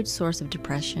huge source of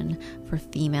depression for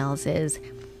females, is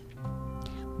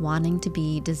wanting to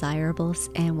be desirable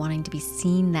and wanting to be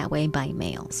seen that way by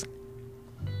males.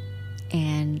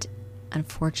 And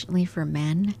unfortunately for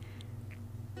men,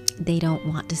 they don't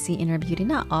want to see inner beauty.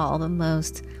 Not all, but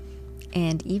most.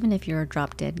 And even if you're a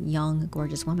drop-dead, young,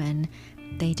 gorgeous woman,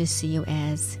 they just see you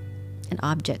as an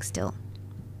object still.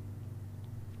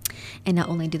 And not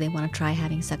only do they want to try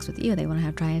having sex with you, they want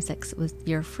to try having sex with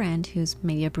your friend who's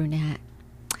maybe a brunette,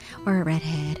 or a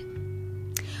redhead,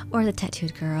 or the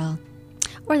tattooed girl,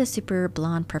 or the super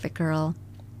blonde perfect girl.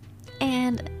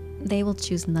 And they will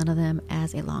choose none of them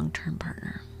as a long-term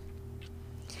partner.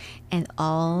 And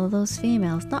all those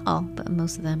females, not all, but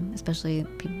most of them, especially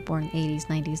people born in the 80s,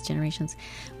 90s generations,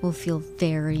 will feel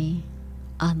very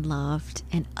unloved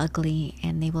and ugly,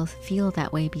 and they will feel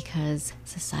that way because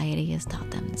society has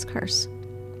taught them this curse.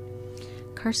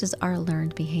 Curses are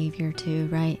learned behavior too,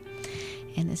 right?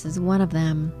 And this is one of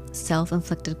them,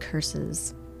 self-inflicted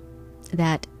curses,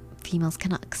 that females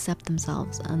cannot accept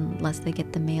themselves unless they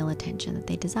get the male attention that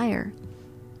they desire.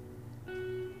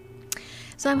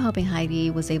 So I'm hoping Heidi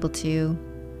was able to,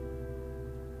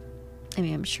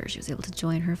 I'm sure she was able to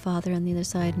join her father on the other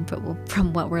side. And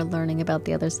from what we're learning about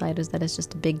the other side is that it's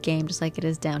just a big game, just like it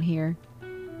is down here.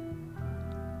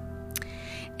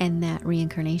 And that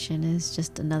reincarnation is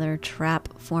just another trap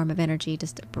form of energy,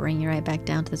 just to bring you right back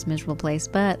down to this miserable place.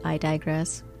 But I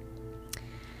digress.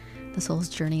 The soul's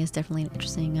journey is definitely an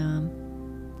interesting,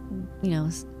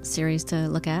 series to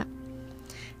look at.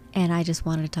 And I just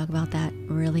wanted to talk about that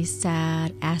really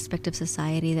sad aspect of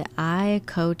society that I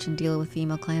coach and deal with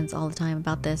female clients all the time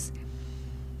about this,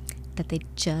 that they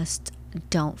just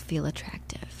don't feel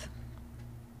attractive.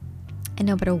 And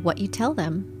no matter what you tell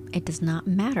them, it does not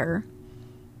matter,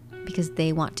 because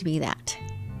they want to be that.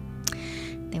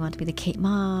 They want to be the Kate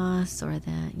Moss or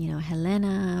the,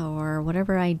 Helena or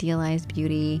whatever idealized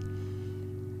beauty.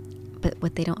 But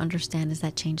what they don't understand is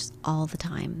that changes all the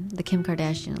time. The Kim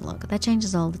Kardashian look, that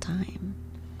changes all the time.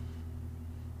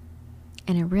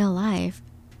 And in real life,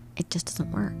 it just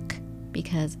doesn't work,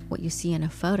 because what you see in a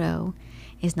photo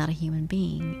is not a human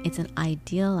being. It's an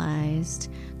idealized,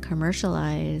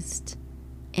 commercialized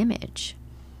image.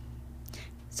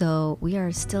 So we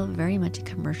are still very much a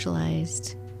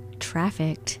commercialized,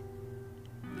 trafficked,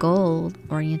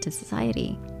 goal-oriented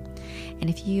society. And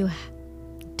if you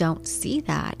don't see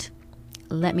that,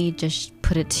 let me just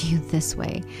put it to you this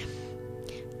way.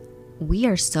 We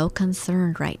are so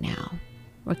concerned right now.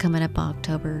 We're coming up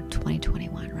October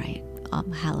 2021, right?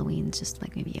 Halloween's just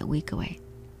like maybe a week away.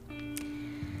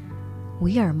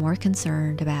 We are more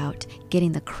concerned about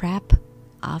getting the crap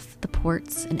off the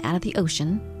ports and out of the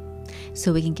ocean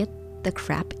so we can get the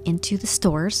crap into the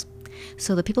stores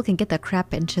so that people can get the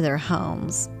crap into their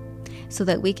homes, so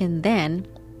that we can then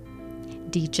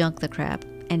de-junk the crap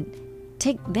and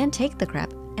take the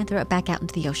crap and throw it back out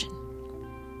into the ocean.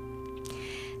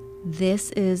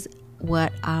 This is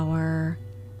what our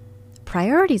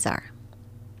priorities are.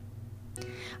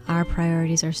 Our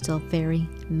priorities are still very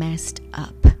messed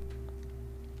up.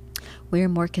 We're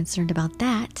more concerned about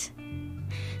that,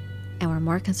 and we're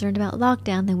more concerned about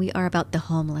lockdown than we are about the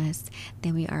homeless,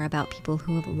 than we are about people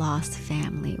who have lost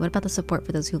family. What about the support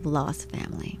for those who have lost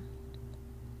family?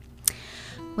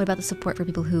 What about the support for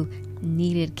people who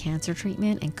needed cancer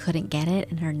treatment and couldn't get it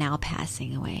and are now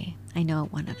passing away? I know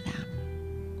one of them.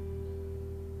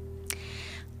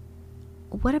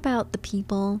 What about the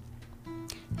people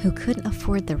who couldn't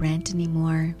afford the rent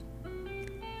anymore,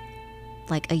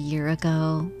 like a year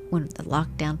ago when the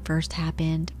lockdown first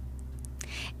happened,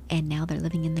 and now they're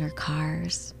living in their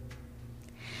cars?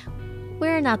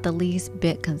 We're not the least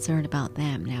bit concerned about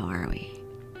them now, are we?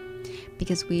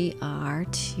 Because we are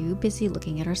too busy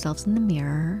looking at ourselves in the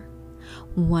mirror,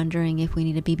 wondering if we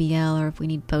need a BBL or if we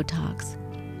need Botox.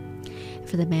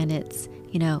 For the men, it's,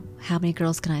 how many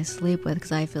girls can I sleep with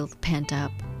because I feel pent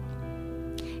up?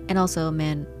 And also,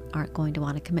 men aren't going to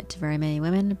want to commit to very many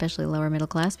women, especially lower middle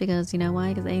class, because you know why?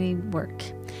 Because they need work.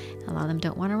 A lot of them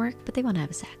don't want to work, but they want to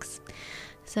have sex.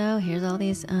 So here's all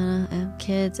these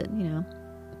kids that,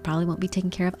 probably won't be taken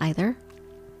care of either.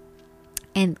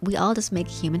 And we all just make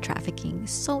human trafficking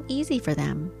so easy for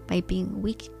them by being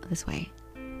weak this way.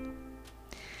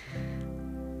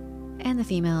 And the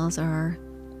females are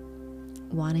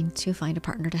wanting to find a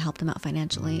partner to help them out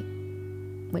financially,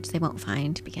 which they won't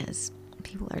find because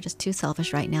people are just too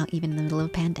selfish right now, even in the middle of a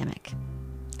pandemic.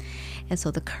 And so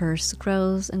the curse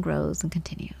grows and grows and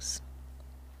continues.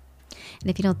 And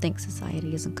if you don't think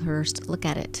society isn't cursed, look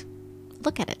at it.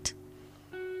 Look at it.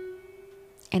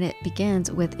 And it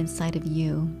begins with inside of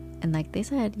you. And like they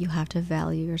said, you have to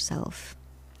value yourself.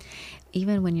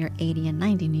 Even when you're 80 and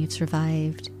 90 and you've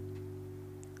survived.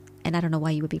 And I don't know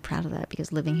why you would be proud of that,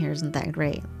 because living here isn't that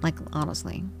great. Like,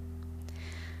 honestly.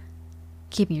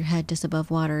 Keeping your head just above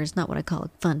water is not what I call a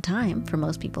fun time for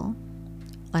most people.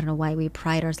 I don't know why we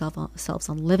pride ourselves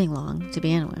on living long to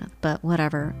begin with. But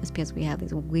whatever. It's because we have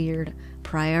these weird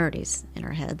priorities in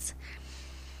our heads.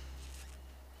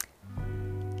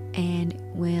 And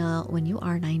well, when you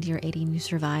are 90 or 80 and you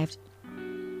survived,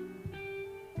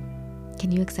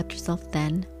 can you accept yourself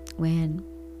then? When,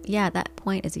 at that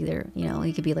point is either,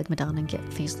 you could be like Madonna and get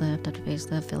facelift after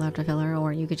facelift, filler after filler,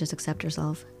 or you could just accept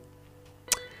yourself.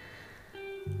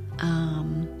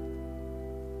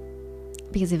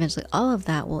 Because eventually all of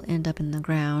that will end up in the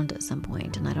ground at some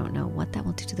point, and I don't know what that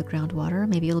will do to the groundwater.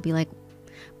 Maybe it'll be like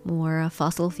more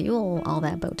fossil fuel, all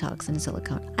that Botox and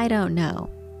silicone. I don't know.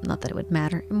 Not that it would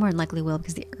matter. It more than likely will,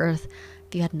 because the earth,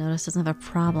 if you hadn't noticed, doesn't have a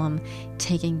problem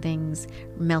taking things,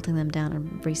 melting them down,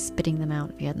 and re-spitting them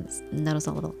out. If you hadn't noticed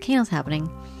all the volcanoes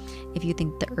happening, if you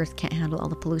think the earth can't handle all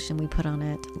the pollution we put on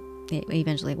it, it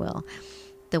eventually will.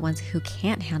 The ones who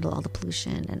can't handle all the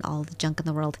pollution and all the junk in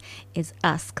the world is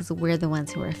us, because we're the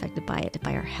ones who are affected by it,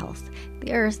 by our health.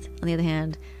 The earth, on the other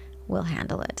hand, will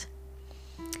handle it.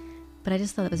 But I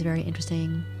just thought it was very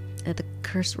interesting that the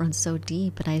curse runs so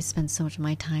deep, and I spend so much of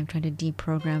my time trying to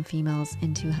deprogram females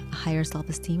into higher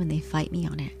self-esteem, and they fight me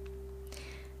on it.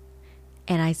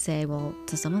 And I say, well,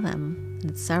 to some of them,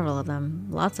 and several of them,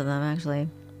 lots of them actually,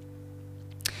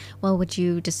 well, would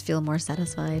you just feel more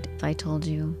satisfied if I told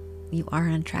you you are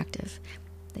unattractive,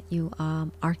 that you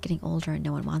are getting older and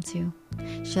no one wants you?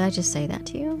 Should I just say that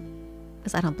to you?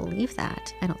 Because I don't believe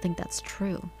that. I don't think that's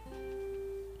true.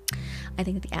 I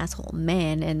think that the asshole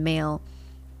men and male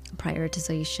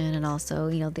prioritization, and also,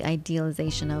 the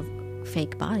idealization of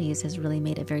fake bodies has really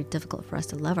made it very difficult for us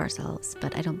to love ourselves.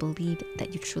 But I don't believe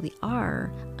that you truly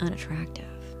are unattractive.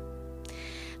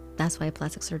 That's why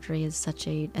plastic surgery is such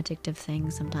a addictive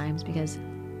thing sometimes, because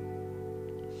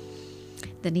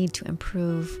the need to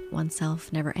improve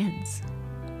oneself never ends.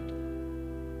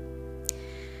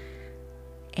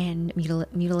 And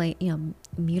mutilation,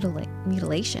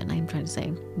 I'm trying to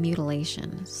say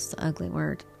mutilation, it's an ugly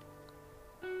word.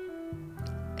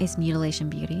 Is mutilation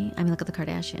beauty? I mean, look at the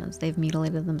Kardashians. They've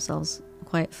mutilated themselves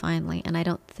quite finely, and I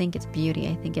don't think it's beauty.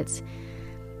 I think it's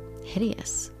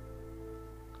hideous.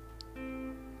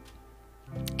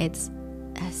 It's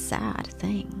a sad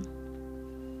thing.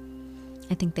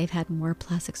 I think they've had more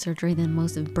plastic surgery than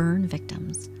most burn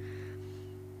victims.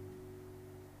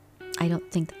 I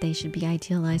don't think that they should be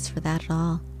idealized for that at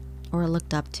all, or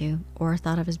looked up to, or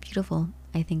thought of as beautiful.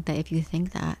 I think that if you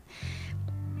think that,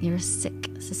 you're a sick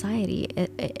society.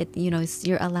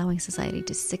 You're allowing society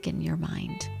to sicken your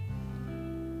mind.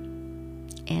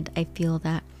 And I feel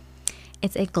that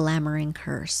it's a glamoring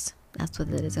curse. That's what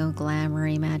it is.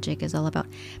 Glamoury magic is all about,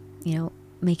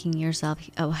 making yourself,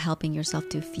 helping yourself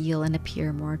to feel and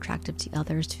appear more attractive to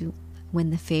others, to win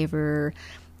the favor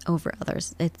over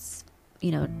others. It's,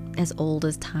 as old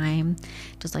as time,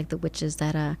 just like the witches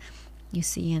that you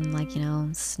see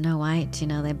in Snow White.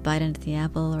 They bite into the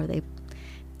apple, or they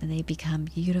become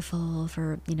beautiful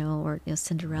for, or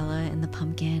Cinderella and the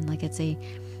pumpkin. Like, it's a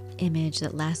image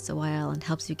that lasts a while and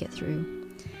helps you get through.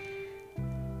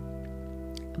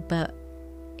 But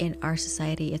in our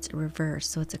society, it's a reverse.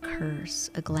 So it's a curse,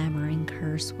 a glamoring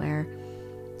curse, where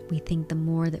we think the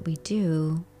more that we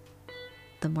do,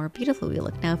 the more beautiful we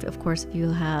look. Now, of course, if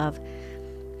you have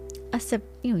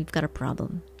you've got a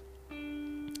problem,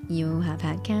 you have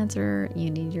had cancer,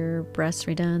 you need your breasts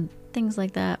redone, things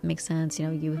like that, makes sense.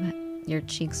 Your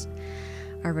cheeks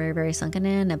are very, very sunken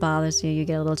in, it bothers you, you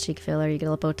get a little cheek filler, you get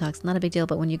a little Botox, not a big deal.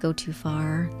 But when you go too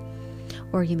far,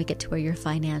 or you make it to where you're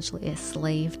financially a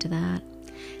slave to that,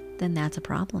 then that's a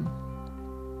problem.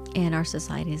 And our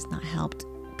society has not helped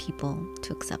people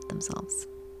to accept themselves.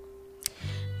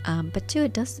 But too,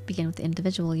 it does begin with the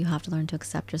individual. You have to learn to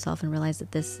accept yourself and realize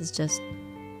that this is just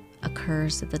a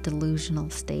curse of the delusional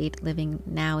state. Living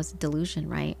now is a delusion,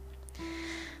 right?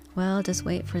 Well, just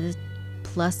wait for the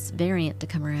plus variant to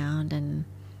come around, and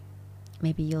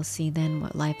maybe you'll see then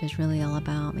what life is really all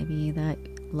about. Maybe that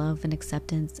love and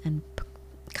acceptance and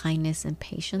kindness and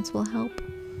patience will help,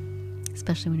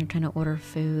 especially when you're trying to order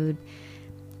food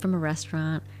from a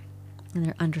restaurant and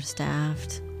they're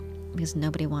understaffed, because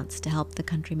nobody wants to help the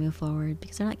country move forward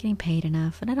because they're not getting paid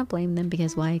enough. And I don't blame them,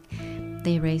 because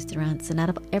they raised the rents, and out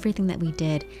of everything that we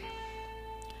did,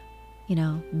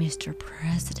 Mr.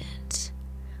 President,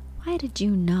 why did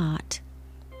you not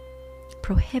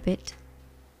prohibit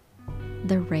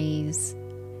the raise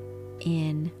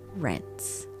in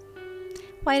rents?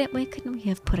 Why couldn't we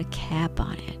have put a cap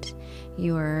on it?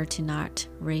 You were to not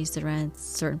raise the rents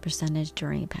a certain percentage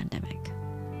during a pandemic.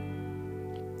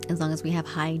 As long as we have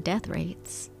high death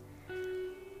rates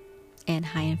and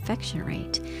high infection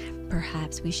rate,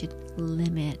 perhaps we should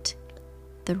limit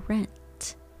the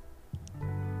rent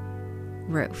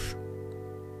roof,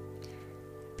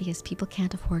 because people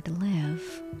can't afford to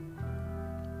live.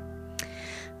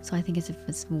 So I think it's a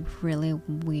really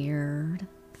weird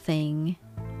thing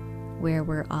where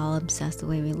we're all obsessed the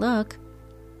way we look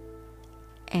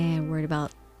and worried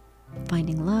about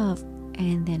finding love,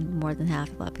 and then more than half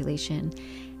the population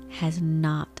has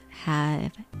not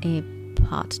had a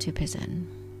pot to piss in.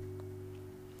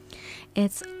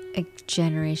 It's a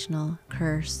generational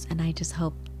curse, and I just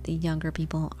hope the younger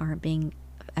people aren't being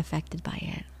affected by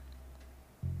it.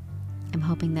 I'm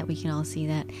hoping that we can all see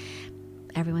that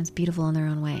everyone's beautiful in their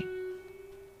own way.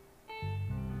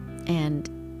 And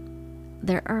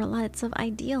there are lots of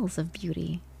ideals of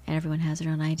beauty, and everyone has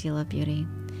their own ideal of beauty.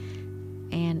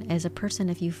 And as a person,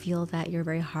 if you feel that you're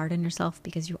very hard on yourself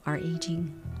because you are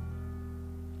aging,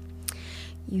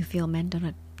 you feel men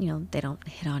they don't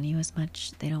hit on you as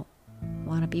much, they don't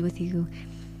want to be with you,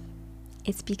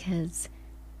 it's because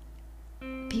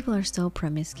people are so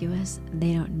promiscuous.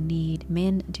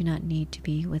 Men do not need to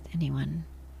be with anyone.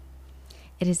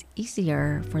 It is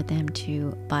easier for them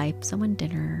to buy someone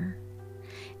dinner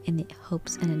in the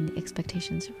hopes and in the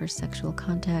expectations for sexual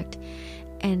contact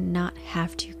and not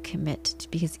have to commit,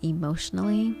 because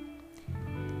emotionally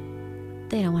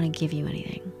they don't want to give you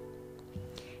anything.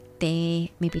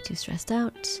 They may be too stressed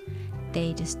out,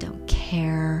 they just don't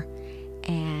care,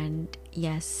 and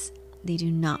yes, they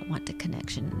do not want the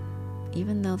connection,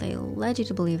 even though they led you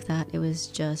to believe that it was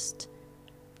just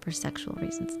for sexual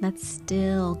reasons. And that's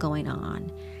still going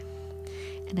on.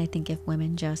 And I think if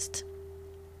women just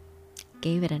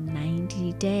gave it a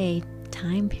 90-day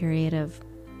time period of,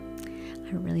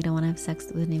 I really don't want to have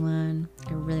sex with anyone,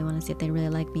 I really want to see if they really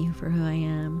like me for who I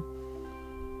am,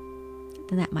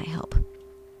 then that might help.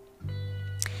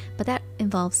 But that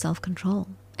involves self-control,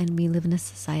 and we live in a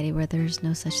society where there's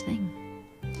no such thing.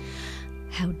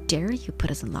 How dare you put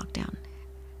us in lockdown?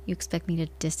 You expect me to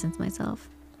distance myself?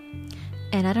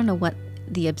 And I don't know what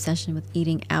the obsession with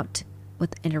eating out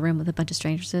in a room with a bunch of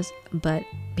strangers is, but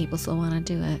people still want to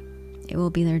do it. It will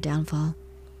be their downfall.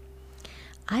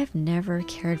 I've never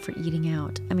cared for eating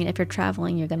out. I mean, if you're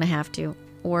traveling, you're going to have to.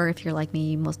 Or if you're like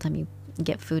me, most of the time you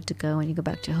get food to go and you go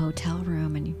back to a hotel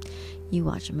room and you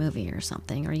watch a movie or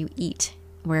something, or you eat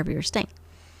wherever you're staying.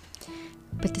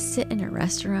 But to sit in a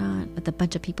restaurant with a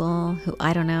bunch of people who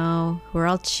I don't know, who are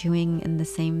all chewing in the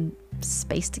same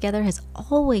space together, has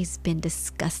always been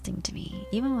disgusting to me.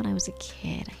 Even when I was a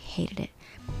kid, I hated it.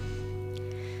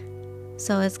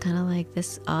 So it's kind of like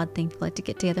this odd thing. People like to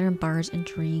get together in bars and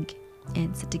drink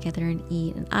and sit together and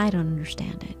eat. And I don't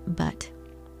understand it, but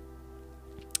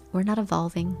we're not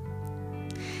evolving.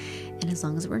 And as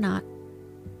long as we're not,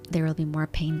 there will be more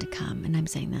pain to come. And I'm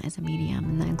saying that as a medium,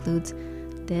 and that includes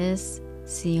this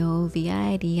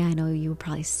COVID. I know you were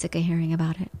probably sick of hearing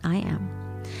about it. I am.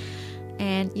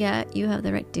 And yeah, you have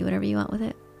the right to do whatever you want with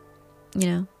it.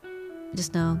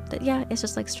 Just know that, yeah, it's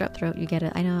just like strep throat. You get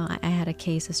it. I know I had a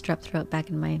case of strep throat back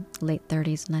in my late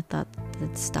 30s, and I thought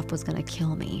that stuff was going to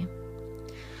kill me.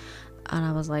 And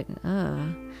I was like,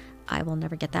 I will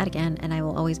never get that again. And I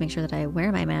will always make sure that I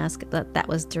wear my mask. That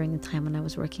was during the time when I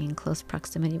was working in close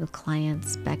proximity with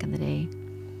clients back in the day.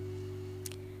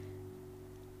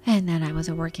 And then I was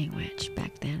a working witch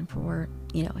back then for,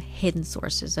 hidden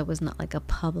sources. I was not like a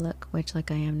public witch like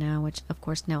I am now, which of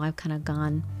course now I've kind of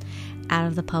gone out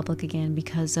of the public again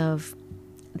because of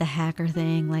the hacker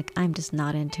thing. Like, I'm just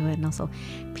not into it. And also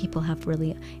people have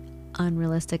really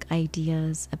unrealistic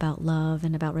ideas about love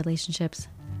and about relationships,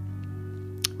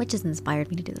 which has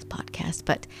inspired me to do this podcast.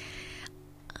 But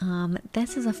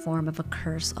this is a form of a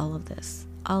curse. All of this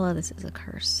is a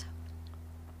curse.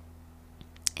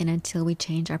 And until we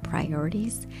change our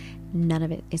priorities, none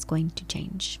of it is going to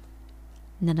change.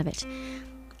 None of it.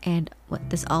 And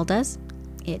what this all does,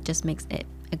 it just makes it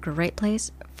a great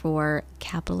place for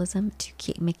capitalism to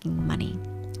keep making money.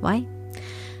 Why?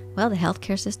 Well, the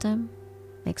healthcare system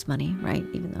makes money, right?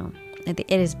 Even though it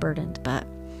is burdened, but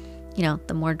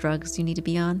the more drugs you need to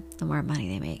be on, the more money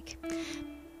they make.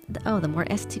 The more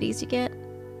STDs you get,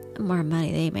 the more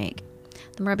money they make.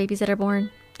 The more babies that are born,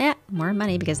 more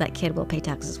money, because that kid will pay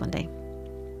taxes one day.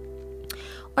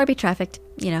 Or be trafficked,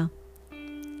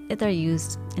 If they're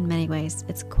used in many ways,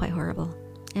 it's quite horrible.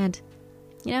 And,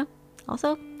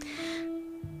 also,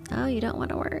 you don't want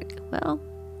to work. Well,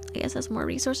 I guess that's more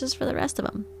resources for the rest of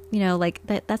them.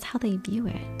 That's how they view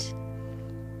it.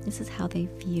 This is how they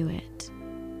view it.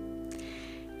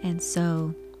 And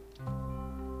so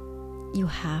you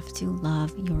have to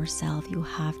love yourself. You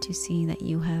have to see that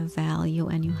you have value,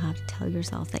 and you have to tell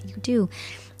yourself that you do.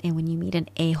 And when you meet an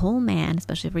a-hole man,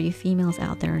 especially for you females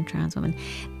out there and trans women,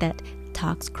 that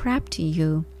talks crap to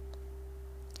you,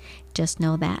 just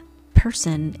know that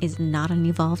person is not an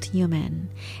evolved human,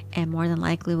 and more than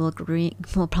likely will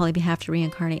probably have to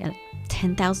reincarnate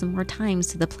 10,000 more times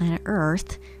to the planet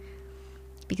Earth,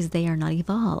 because they are not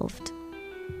evolved.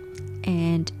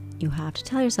 And you have to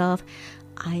tell yourself,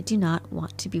 I do not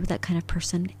want to be with that kind of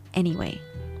person anyway.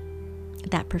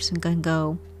 That person can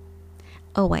go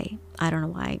away. I don't know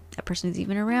why that person is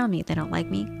even around me. If they don't like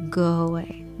me, go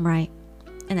away, right?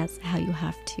 And that's how you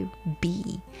have to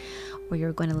be, or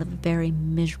you're going to live a very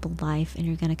miserable life, and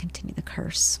you're going to continue the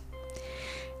curse.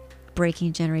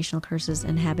 Breaking generational curses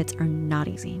and habits are not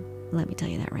easy. Let me tell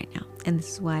you that right now. And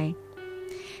this is why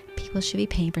people should be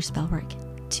paying for spell work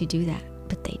to do that,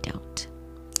 but they don't.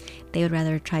 They would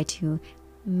rather try to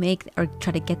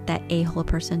try to get that a-hole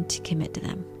person to commit to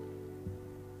them.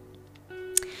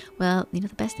 Well, the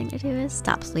best thing to do is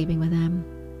stop sleeping with them.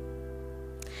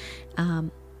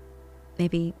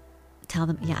 Maybe tell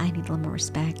them, I need a little more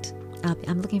respect.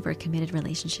 I'm looking for a committed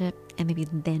relationship, and maybe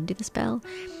then do the spell.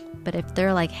 But if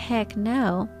they're like, heck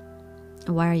no,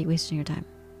 why are you wasting your time?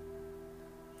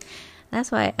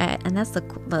 That's why, and that's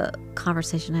the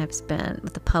conversation I've spent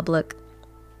with the public.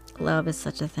 Love is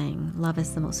such a thing. Love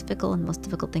is the most fickle and most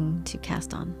difficult thing to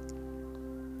cast on.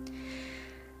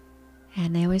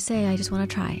 And they always say, I just want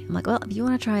to try. I'm like, well, if you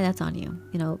want to try, that's on you.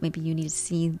 Maybe you need to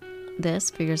see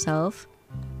this for yourself.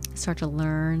 Start to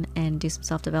learn and do some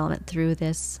self-development through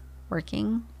this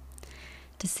working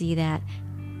to see that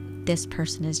this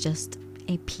person is just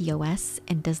a POS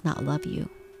and does not love you.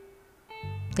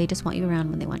 They just want you around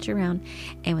when they want you around.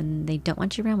 And when they don't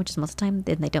want you around, which is most of the time,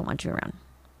 then they don't want you around.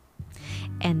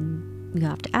 And you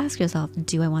have to ask yourself,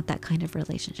 do I want that kind of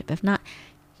relationship? If not,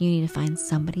 you need to find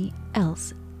somebody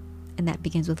else. And that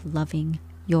begins with loving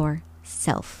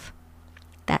yourself.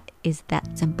 That is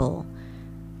that simple.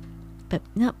 But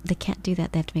no, they can't do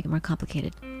that. They have to make it more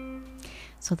complicated.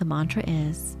 So the mantra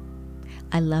is,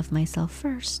 I love myself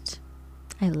first.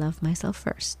 I love myself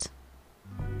first.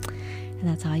 And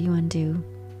that's how you undo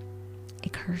a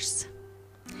curse.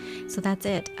 So that's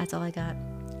it. That's all I got.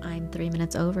 I'm 3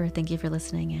 minutes over. Thank you for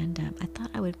listening. And I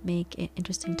thought I would make an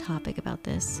interesting topic about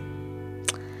this.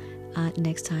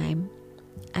 Next time,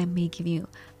 I may give you,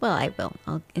 I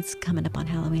will. It's coming up on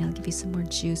Halloween. I'll give you some more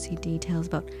juicy details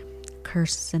about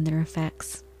curses and their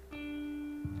effects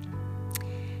and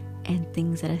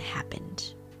things that have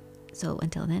happened. So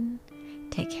until then,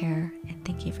 take care, and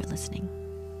thank you for listening.